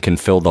recruiting can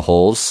fill the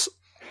holes.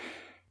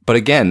 But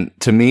again,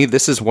 to me,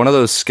 this is one of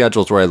those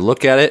schedules where I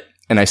look at it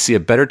and I see a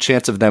better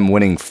chance of them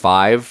winning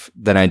 5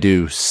 than I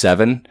do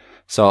 7.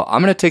 So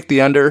I'm going to take the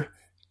under.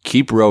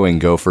 Keep rowing,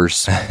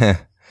 Gophers.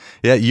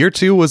 Yeah, year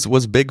 2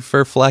 was big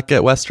for Fleck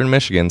at Western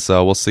Michigan,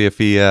 so we'll see if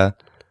he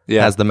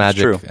has the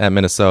magic at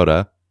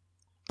Minnesota.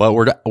 But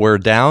we're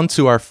down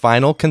to our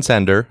final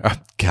contender. Oh,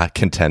 God,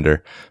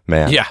 contender,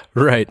 man. Yeah,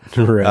 right.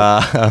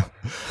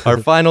 Our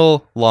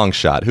final long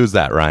shot. Who's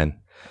that, Ryan?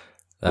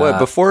 Well,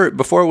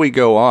 before we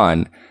go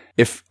on,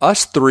 if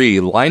us 3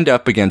 lined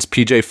up against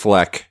PJ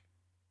Fleck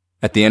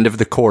at the end of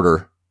the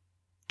quarter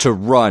to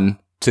run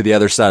to the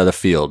other side of the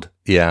field,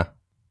 Yeah.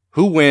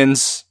 who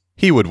wins?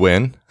 He would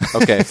win.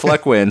 Okay,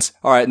 Fleck wins.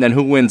 All right, and then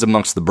who wins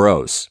amongst the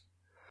bros?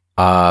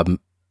 I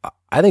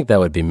think that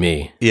would be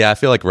me. Yeah, I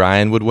feel like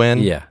Ryan would win.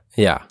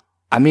 Yeah.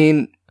 I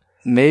mean,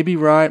 maybe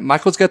Ryan.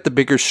 Michael's got the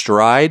bigger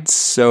strides,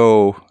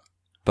 so,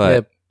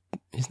 but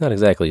he's not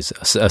exactly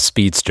a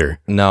speedster.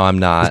 No, I'm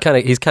not.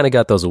 He's kind of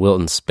got those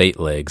Wilton Spate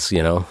legs,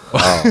 you know.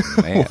 Oh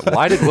man,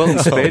 why did Wilton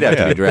Spade have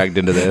to be dragged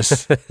into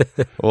this?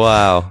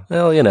 Wow.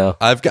 Well, you know,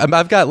 I've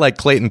got like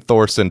Clayton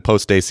Thorson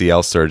post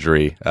ACL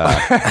surgery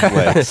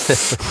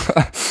legs.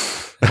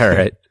 all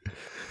right.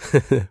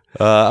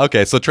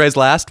 Okay, so Trey's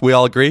last. We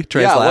all agree.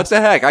 Trey's Yeah, last. what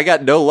the heck? I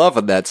got no love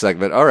in that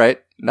segment. All right,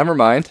 never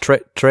mind.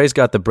 Trey's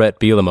got the Brett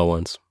Bielema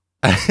ones.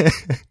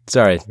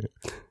 Sorry.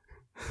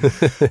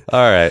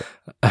 All right.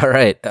 All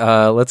right.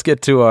 Let's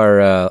get to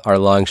our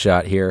long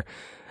shot here.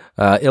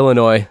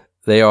 Illinois,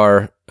 they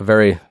are a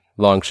very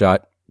long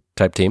shot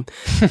type team.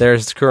 Their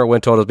current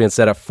win total is being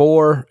set at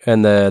 4,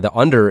 and the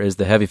under is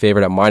the heavy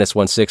favorite at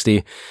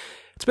 -160.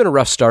 It's been a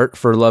rough start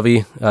for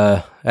Lovey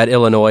at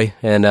Illinois,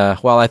 and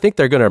while I think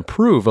they're going to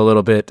improve a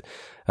little bit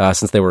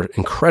since they were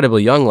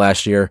incredibly young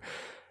last year,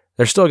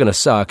 they're still going to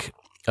suck.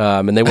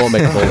 And they won't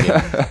make a bowl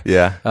game.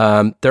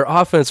 Yeah. Their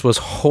offense was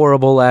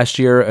horrible last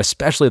year,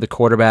 especially the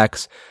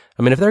quarterbacks.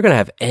 I mean, if they're going to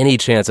have any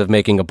chance of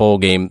making a bowl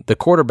game, the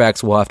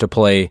quarterbacks will have to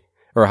play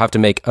or have to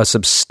make a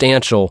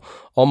substantial,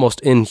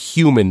 almost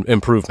inhuman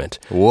improvement.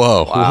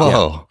 Whoa.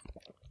 Wow.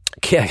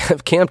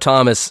 Cam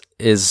Thomas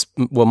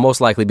will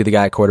most likely be the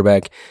guy at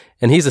quarterback,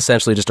 and he's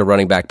essentially just a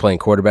running back playing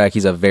quarterback.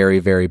 He's a very,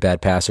 very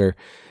bad passer.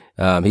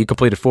 He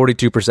completed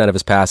 42% of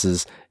his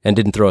passes and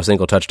didn't throw a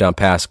single touchdown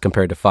pass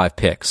compared to 5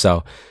 picks.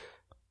 So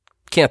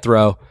can't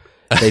throw.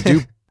 They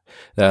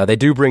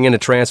do bring in a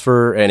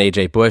transfer, and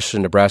AJ Bush,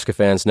 and Nebraska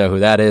fans know who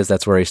that is.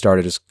 That's where he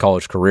started his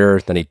college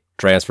career. Then he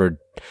transferred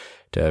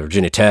to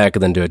Virginia Tech,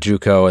 and then to a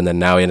JUCO, and then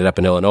now he ended up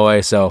in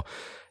Illinois. So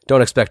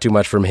don't expect too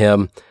much from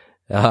him.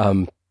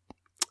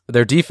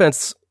 Their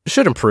defense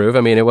should improve.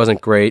 I mean, it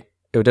wasn't great.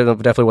 It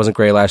definitely wasn't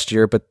great last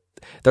year, but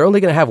they're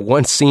only going to have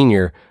one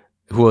senior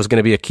who was going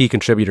to be a key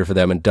contributor for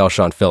them in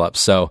Delshon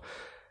Phillips. So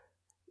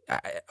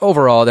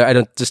overall, I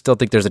don't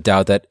think there's a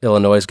doubt that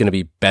Illinois is going to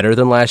be better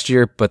than last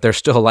year, but they're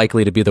still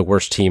likely to be the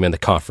worst team in the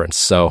conference.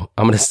 So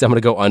I'm going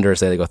to go under and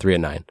say they go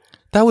 3-9.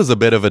 That was a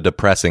bit of a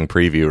depressing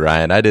preview,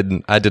 Ryan. I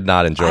did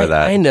not enjoy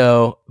that. I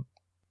know.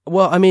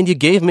 Well, I mean, you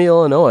gave me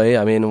Illinois.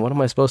 I mean, what am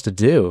I supposed to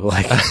do?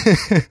 Like,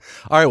 all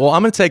right. Well,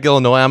 I'm going to take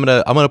Illinois. I'm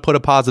going to put a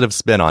positive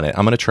spin on it.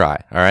 I'm going to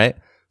try. All right.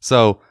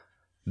 So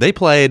they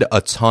played a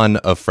ton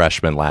of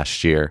freshmen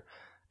last year,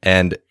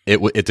 and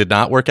it did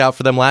not work out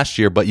for them last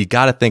year. But you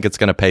got to think it's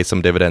going to pay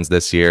some dividends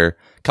this year.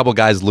 A couple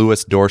guys,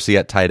 Lewis Dorsey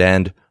at tight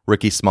end,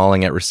 Ricky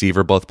Smalling at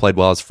receiver, both played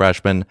well as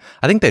freshmen.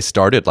 I think they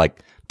started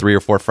like 3 or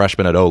 4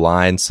 freshmen at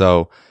O-line.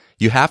 So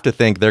you have to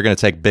think they're going to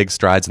take big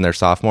strides in their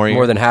sophomore year.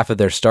 More than half of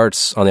their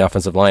starts on the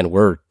offensive line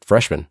were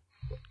freshmen.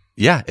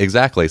 Yeah,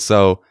 exactly.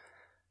 So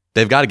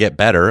they've got to get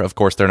better. Of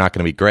course, they're not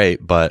going to be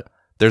great, but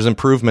there's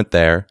improvement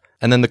there.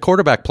 And then the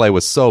quarterback play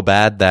was so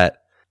bad that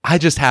I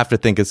just have to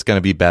think it's going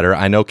to be better.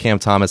 I know Cam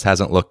Thomas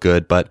hasn't looked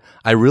good, but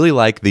I really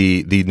like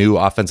the new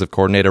offensive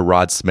coordinator,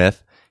 Rod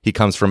Smith. He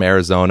comes from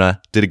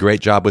Arizona, did a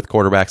great job with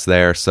quarterbacks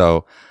there.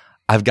 So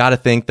I've got to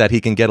think that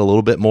he can get a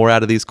little bit more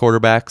out of these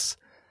quarterbacks.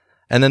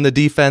 And then the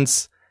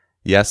defense,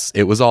 yes,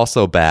 it was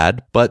also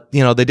bad, but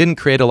they didn't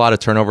create a lot of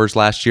turnovers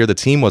last year. The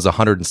team was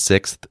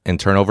 106th in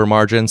turnover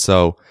margin,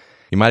 so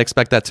you might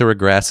expect that to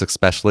regress,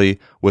 especially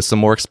with some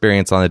more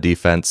experience on the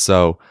defense.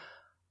 So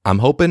I'm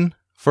hoping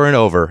for an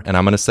over, and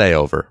I'm going to say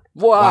over.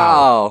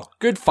 Wow.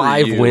 Good for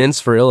 5 you. wins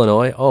for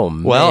Illinois. Oh,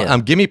 man. Well,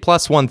 give me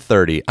plus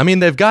 130. I mean,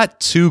 they've got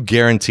 2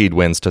 guaranteed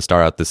wins to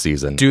start out the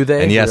season. Do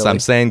they? And yes, Really? I'm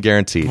saying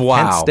guaranteed.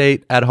 Wow. Kent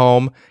State at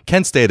home.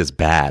 Kent State is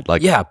bad.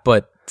 Yeah,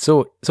 but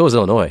so is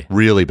Illinois.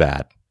 Really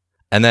bad.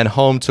 And then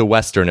home to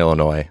Western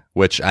Illinois,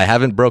 which I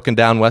haven't broken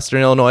down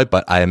Western Illinois,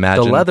 but I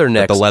imagine The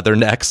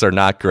Leathernecks are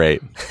not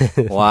great.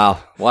 Wow.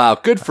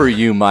 Good for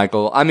you,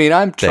 Michael. I mean,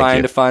 I'm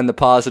trying to find the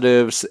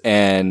positives,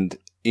 and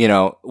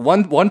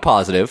one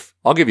positive.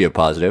 I'll give you a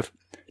positive.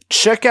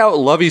 Check out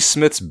Lovie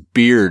Smith's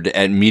beard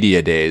at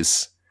media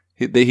days.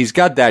 He's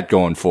got that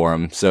going for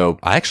him. So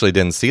I actually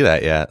didn't see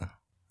that yet.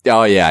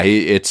 Oh yeah,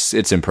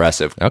 it's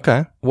impressive.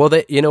 Okay. Well,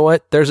 you know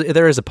what? There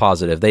is a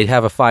positive. They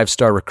have a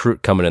 5-star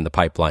recruit coming in the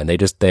pipeline. They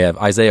have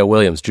Isaiah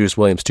Williams, Juice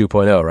Williams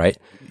 2.0, right?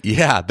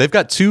 Yeah, they've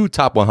got 2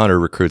 top 100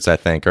 recruits, I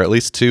think, or at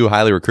least 2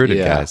 highly recruited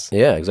guys.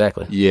 Yeah,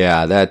 exactly.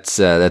 Yeah, that's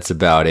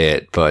about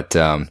it. But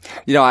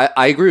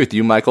I agree with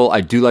you, Michael.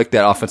 I do like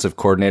that offensive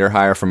coordinator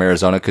hire from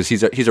Arizona because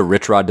he's a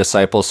Rich Rod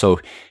disciple,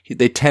 so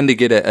they tend to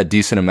get a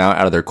decent amount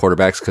out of their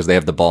quarterbacks because they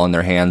have the ball in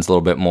their hands a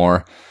little bit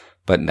more.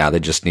 But now they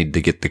just need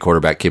to get the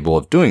quarterback capable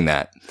of doing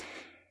that.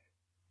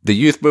 The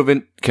youth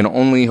movement can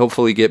only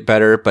hopefully get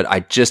better, but I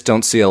just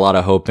don't see a lot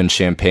of hope in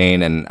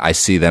Champaign, and I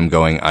see them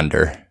going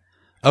under.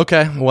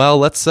 Okay, well,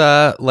 let's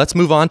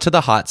move on to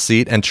the hot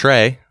seat. And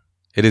Trey,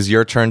 it is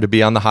your turn to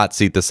be on the hot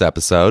seat this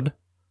episode.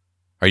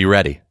 Are you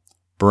ready?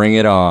 Bring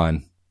it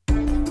on.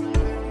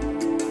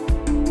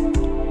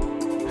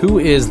 Who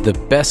is the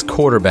best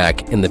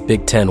quarterback in the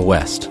Big Ten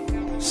West?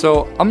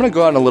 So I'm going to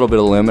go out on a little bit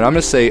of a limb, and I'm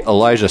going to say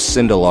Elijah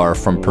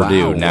Sindelar from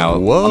Purdue. Now,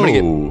 Whoa. I'm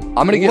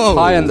going to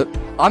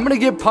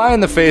get pie in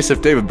the face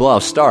if David Blau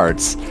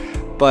starts.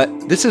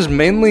 But this is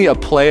mainly a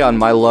play on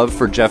my love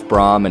for Jeff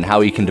Brom and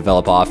how he can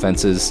develop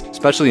offenses,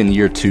 especially in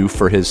year 2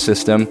 for his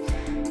system.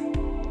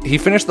 He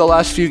finished the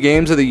last few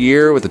games of the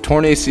year with a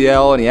torn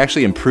ACL, and he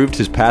actually improved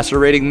his passer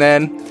rating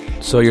then.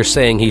 So you're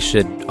saying he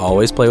should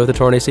always play with a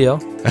torn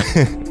ACL?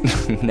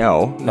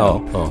 No.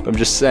 Oh. I'm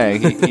just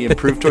saying he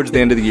improved towards the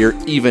end of the year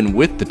even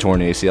with the torn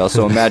ACL.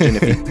 So imagine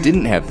if he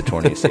didn't have the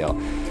torn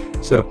ACL.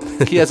 So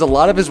he has a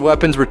lot of his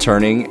weapons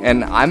returning,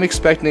 and I'm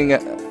expecting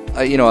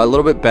a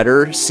little bit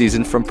better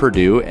season from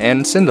Purdue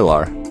and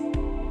Sindelar.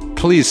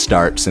 Please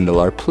start,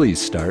 Sindelar.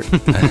 Please start.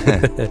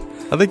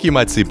 I think you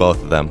might see both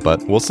of them,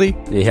 but we'll see.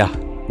 Yeah.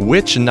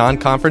 Which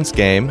non-conference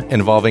game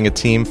involving a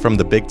team from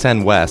the Big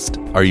Ten West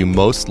are you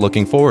most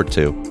looking forward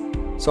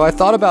to? So I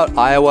thought about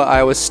Iowa,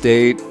 Iowa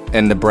State,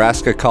 and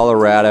Nebraska,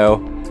 Colorado,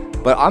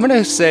 but I'm going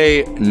to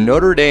say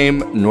Notre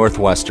Dame,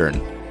 Northwestern.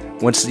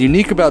 What's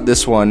unique about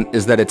this one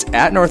is that it's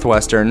at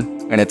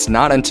Northwestern, and it's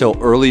not until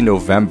early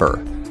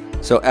November.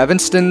 So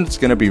Evanston's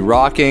going to be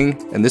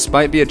rocking, and this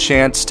might be a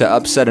chance to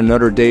upset a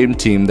Notre Dame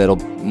team that'll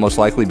most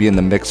likely be in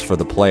the mix for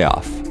the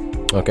playoff.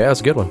 Okay, that's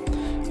a good one.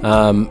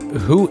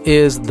 Who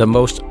is the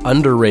most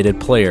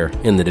underrated player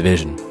in the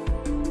division?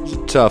 It's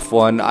a tough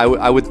one.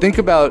 I would think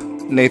about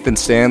Nathan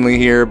Stanley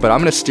here, but I'm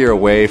going to steer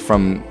away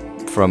from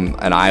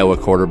an Iowa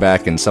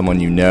quarterback and someone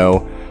you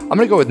know. I'm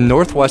going to go with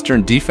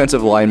Northwestern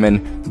defensive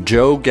lineman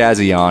Joe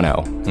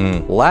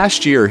Gaziano.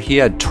 Last year, he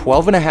had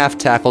 12.5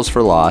 tackles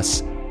for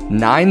loss,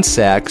 9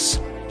 sacks,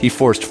 he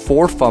forced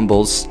 4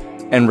 fumbles,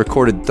 and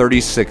recorded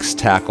 36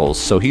 tackles.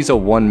 So he's a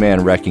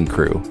one-man wrecking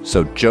crew.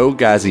 So Joe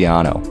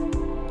Gaziano.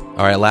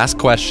 All right, last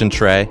question,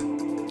 Trey.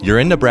 You're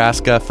in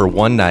Nebraska for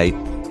one night,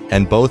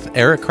 and both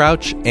Eric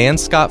Crouch and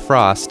Scott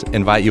Frost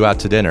invite you out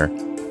to dinner,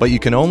 but you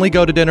can only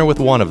go to dinner with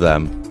one of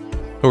them.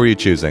 Who are you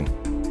choosing?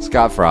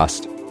 Scott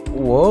Frost.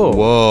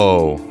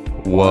 Whoa.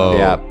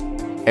 Yeah.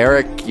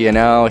 Eric,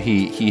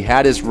 he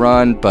had his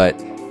run,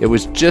 but it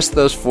was just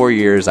those 4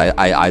 years.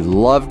 I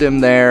loved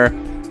him there,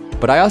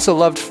 but I also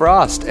loved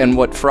Frost. And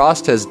what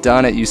Frost has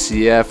done at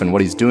UCF and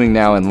what he's doing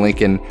now in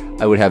Lincoln,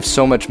 I would have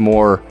so many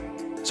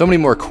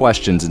more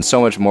questions and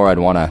so much more I'd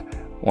want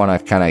to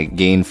kind of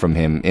gain from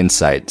him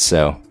insight.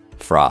 So,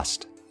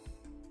 Frost.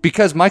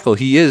 Because, Michael,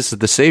 he is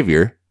the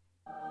savior.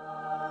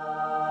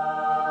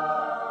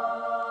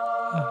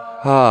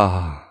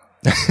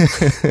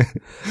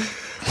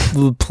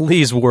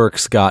 Please work,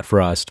 Scott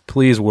Frost.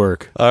 Please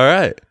work. All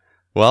right.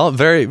 Well,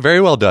 very, very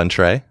well done,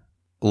 Trey.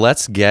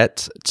 Let's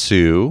get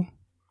to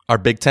our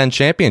Big Ten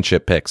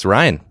championship picks.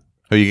 Ryan,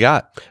 who you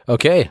got?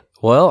 Okay.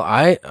 Well,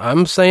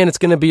 I'm saying it's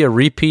going to be a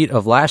repeat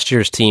of last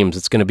year's teams.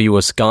 It's going to be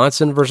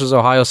Wisconsin versus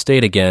Ohio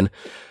State again.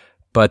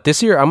 But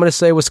this year, I'm going to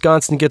say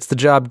Wisconsin gets the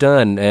job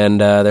done,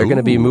 and they're going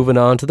to be moving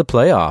on to the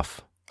playoff.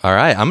 All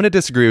right. I'm going to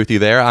disagree with you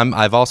there.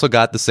 I've also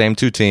got the same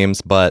 2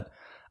 teams, but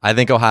I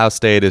think Ohio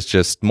State is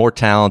just more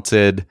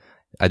talented.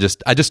 I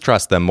just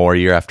trust them more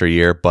year after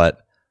year. But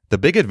the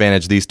big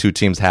advantage these 2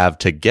 teams have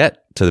to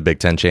get to the Big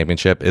Ten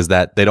championship is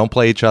that they don't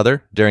play each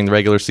other during the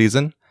regular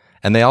season,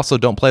 and they also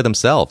don't play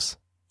themselves.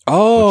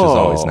 Oh, which is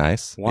always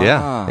nice.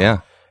 Wow.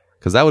 Yeah.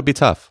 Because that would be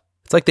tough.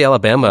 It's like the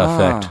Alabama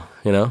effect,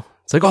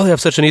 It's like, they have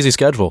such an easy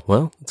schedule.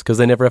 Well, it's because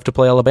they never have to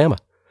play Alabama.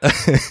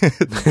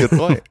 Good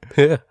point.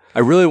 Yeah. I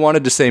really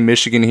wanted to say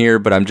Michigan here,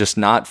 but I'm just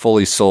not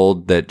fully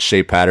sold that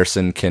Shea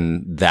Patterson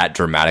can that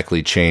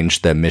dramatically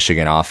change the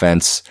Michigan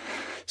offense.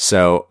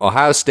 So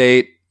Ohio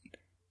State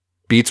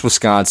beats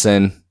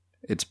Wisconsin.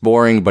 It's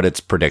boring, but it's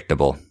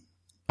predictable.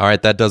 All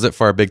right, that does it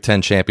for our Big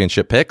Ten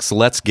championship picks.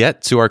 Let's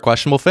get to our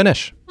questionable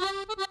finish.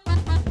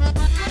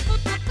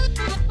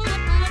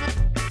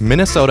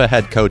 Minnesota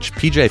head coach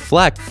PJ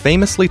Fleck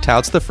famously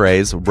touts the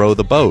phrase, row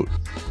the boat.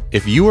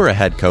 If you were a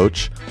head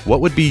coach,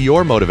 what would be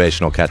your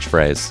motivational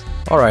catchphrase?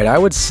 All right, I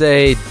would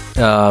say,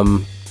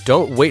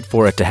 don't wait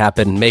for it to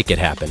happen, make it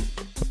happen.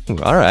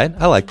 All right,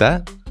 I like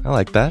that.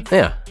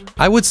 Yeah,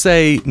 I would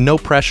say no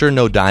pressure,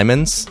 no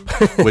diamonds,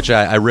 which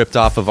I ripped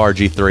off of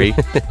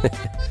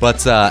RG3.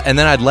 But and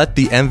then I'd let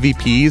the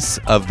MVPs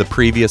of the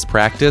previous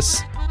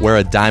practice wear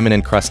a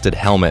diamond-encrusted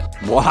helmet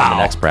in the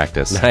next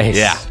practice. Nice.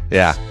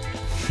 Yeah.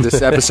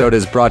 This episode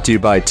is brought to you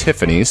by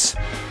Tiffany's.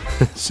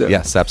 So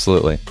Yes,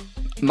 absolutely.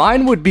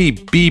 mine would be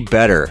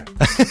better.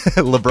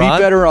 LeBron?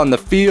 Be better on the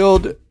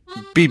field,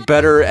 be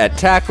better at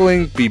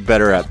tackling, be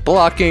better at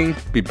blocking,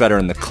 be better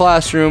in the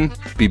classroom,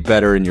 be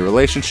better in your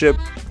relationship,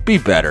 be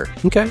better.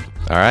 Okay.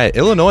 All right.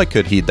 Illinois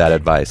could heed that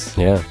advice.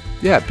 Yeah.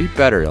 Yeah, be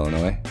better,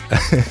 Illinois.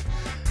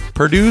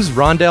 Purdue's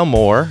Rondale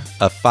Moore,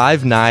 a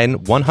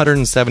 5'9",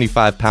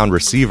 175-pound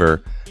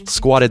receiver,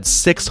 squatted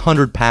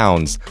 600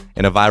 pounds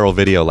in a viral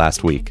video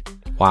last week.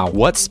 Wow.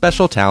 What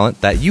special talent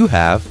that you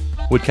have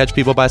would catch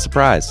people by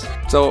surprise?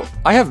 So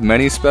I have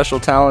many special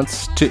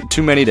talents,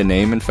 too many to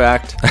name, in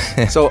fact.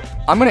 So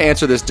I'm going to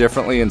answer this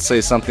differently and say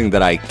something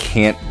that I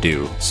can't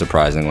do,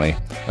 surprisingly.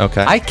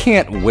 Okay. I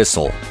can't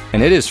whistle,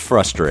 and it is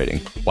frustrating.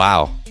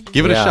 Wow.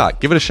 Give it a Yeah.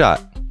 shot. Give it a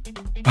shot.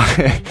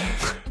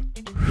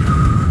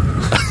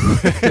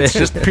 It's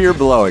just pure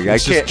blowing.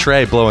 It's just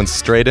Trey blowing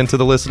straight into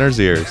the listener's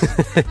ears.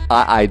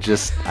 I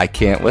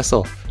can't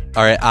whistle.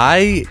 All right.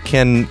 I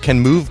can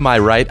move my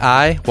right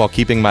eye while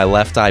keeping my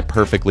left eye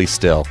perfectly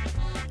still,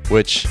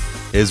 which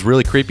is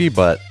really creepy,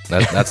 but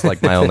that's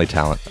like my only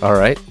talent. All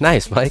right.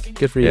 Nice, Mike.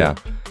 Good for you. Yeah.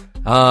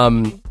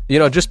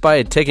 Just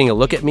by taking a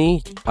look at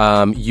me,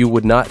 you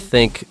would not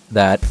think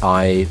that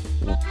I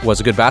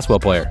was a good basketball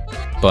player.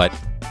 But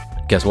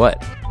guess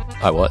what?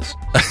 I was.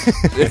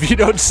 If you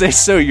don't say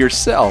so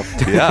yourself.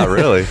 Yeah,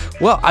 really.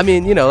 Well, I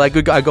mean,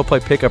 like I go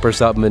play pickup or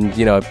something, and,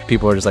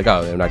 people are just like,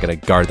 oh, I'm not going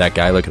to guard that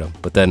guy. Look at him.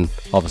 But then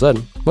all of a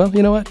sudden, well,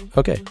 you know what?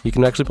 Okay, you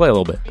can actually play a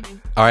little bit.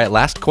 All right,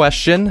 last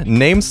question.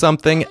 Name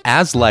something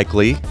as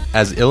likely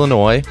as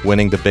Illinois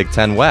winning the Big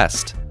Ten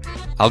West.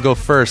 I'll go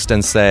first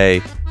and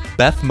say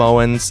Beth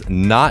Mowins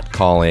not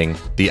calling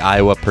the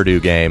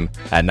Iowa-Purdue game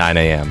at 9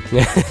 a.m.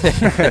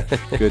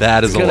 That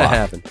is It's a going to lot.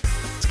 happen.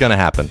 It's going to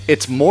happen.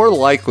 It's more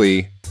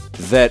likely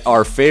that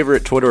our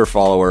favorite Twitter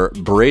follower,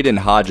 Braden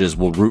Hodges,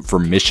 will root for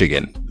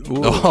Michigan.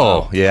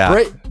 Oh,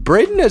 yeah.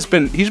 Braden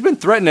he's been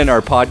threatening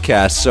our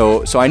podcast,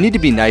 so I need to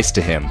be nice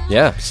to him.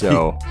 Yeah.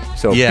 So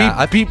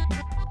Yeah,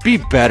 be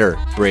better,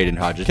 Braden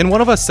Hodges. Can one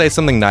of us say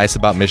something nice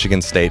about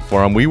Michigan State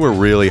for him? We were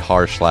really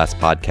harsh last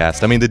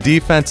podcast. I mean, the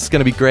defense is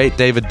going to be great.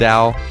 David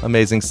Dow,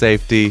 amazing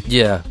safety.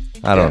 Yeah.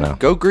 I don't know.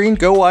 Go green,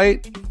 go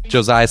white.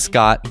 Josiah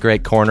Scott,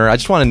 great corner. I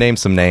just want to name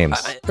some names.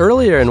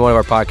 Earlier in one of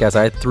our podcasts,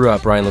 I threw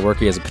out Brian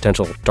Lewerke as a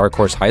potential dark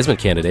horse Heisman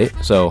candidate.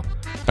 So,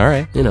 All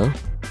right.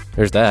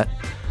 there's that.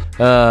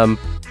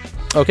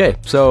 Okay,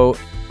 so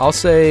I'll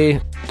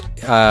say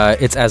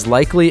it's as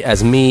likely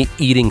as me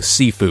eating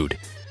seafood,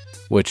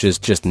 which is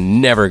just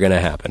never going to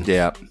happen.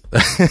 Yeah.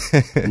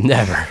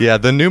 Never. Yeah,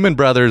 the Newman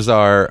brothers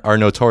are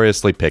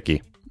notoriously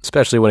picky.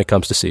 Especially when it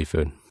comes to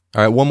seafood.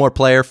 All right, one more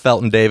player,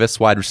 Felton Davis,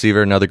 wide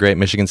receiver, another great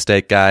Michigan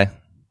State guy.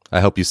 I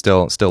hope you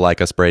still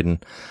like us, Braden.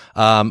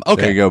 Okay,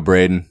 There you go,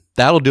 Braden.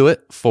 that'll do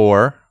it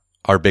for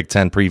our Big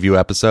Ten preview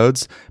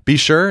episodes. Be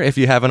sure, if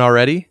you haven't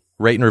already,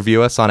 rate and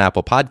review us on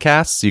Apple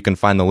Podcasts. You can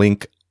find the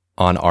link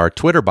on our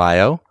Twitter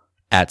bio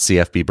at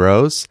CFB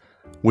Bros.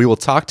 We will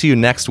talk to you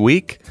next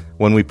week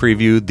when we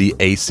preview the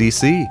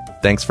ACC.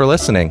 Thanks for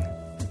listening.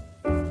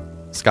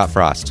 Scott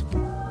Frost.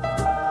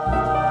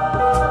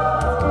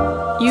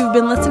 You've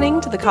been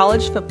listening to the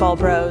College Football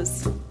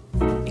Bros.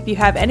 If you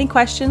have any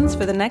questions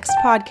for the next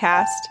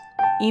podcast,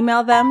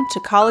 email them to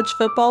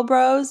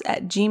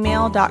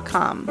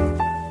collegefootballbros@gmail.com.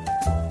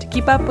 To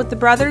keep up with the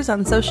brothers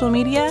on social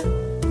media,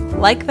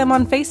 like them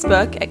on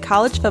Facebook at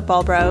College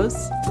Football Bros,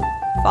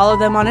 follow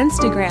them on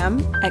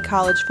Instagram at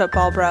College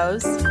Football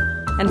Bros,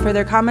 and for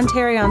their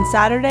commentary on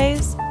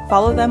Saturdays,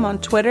 follow them on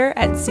Twitter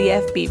at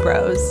CFB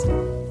Bros.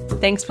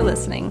 Thanks for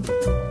listening.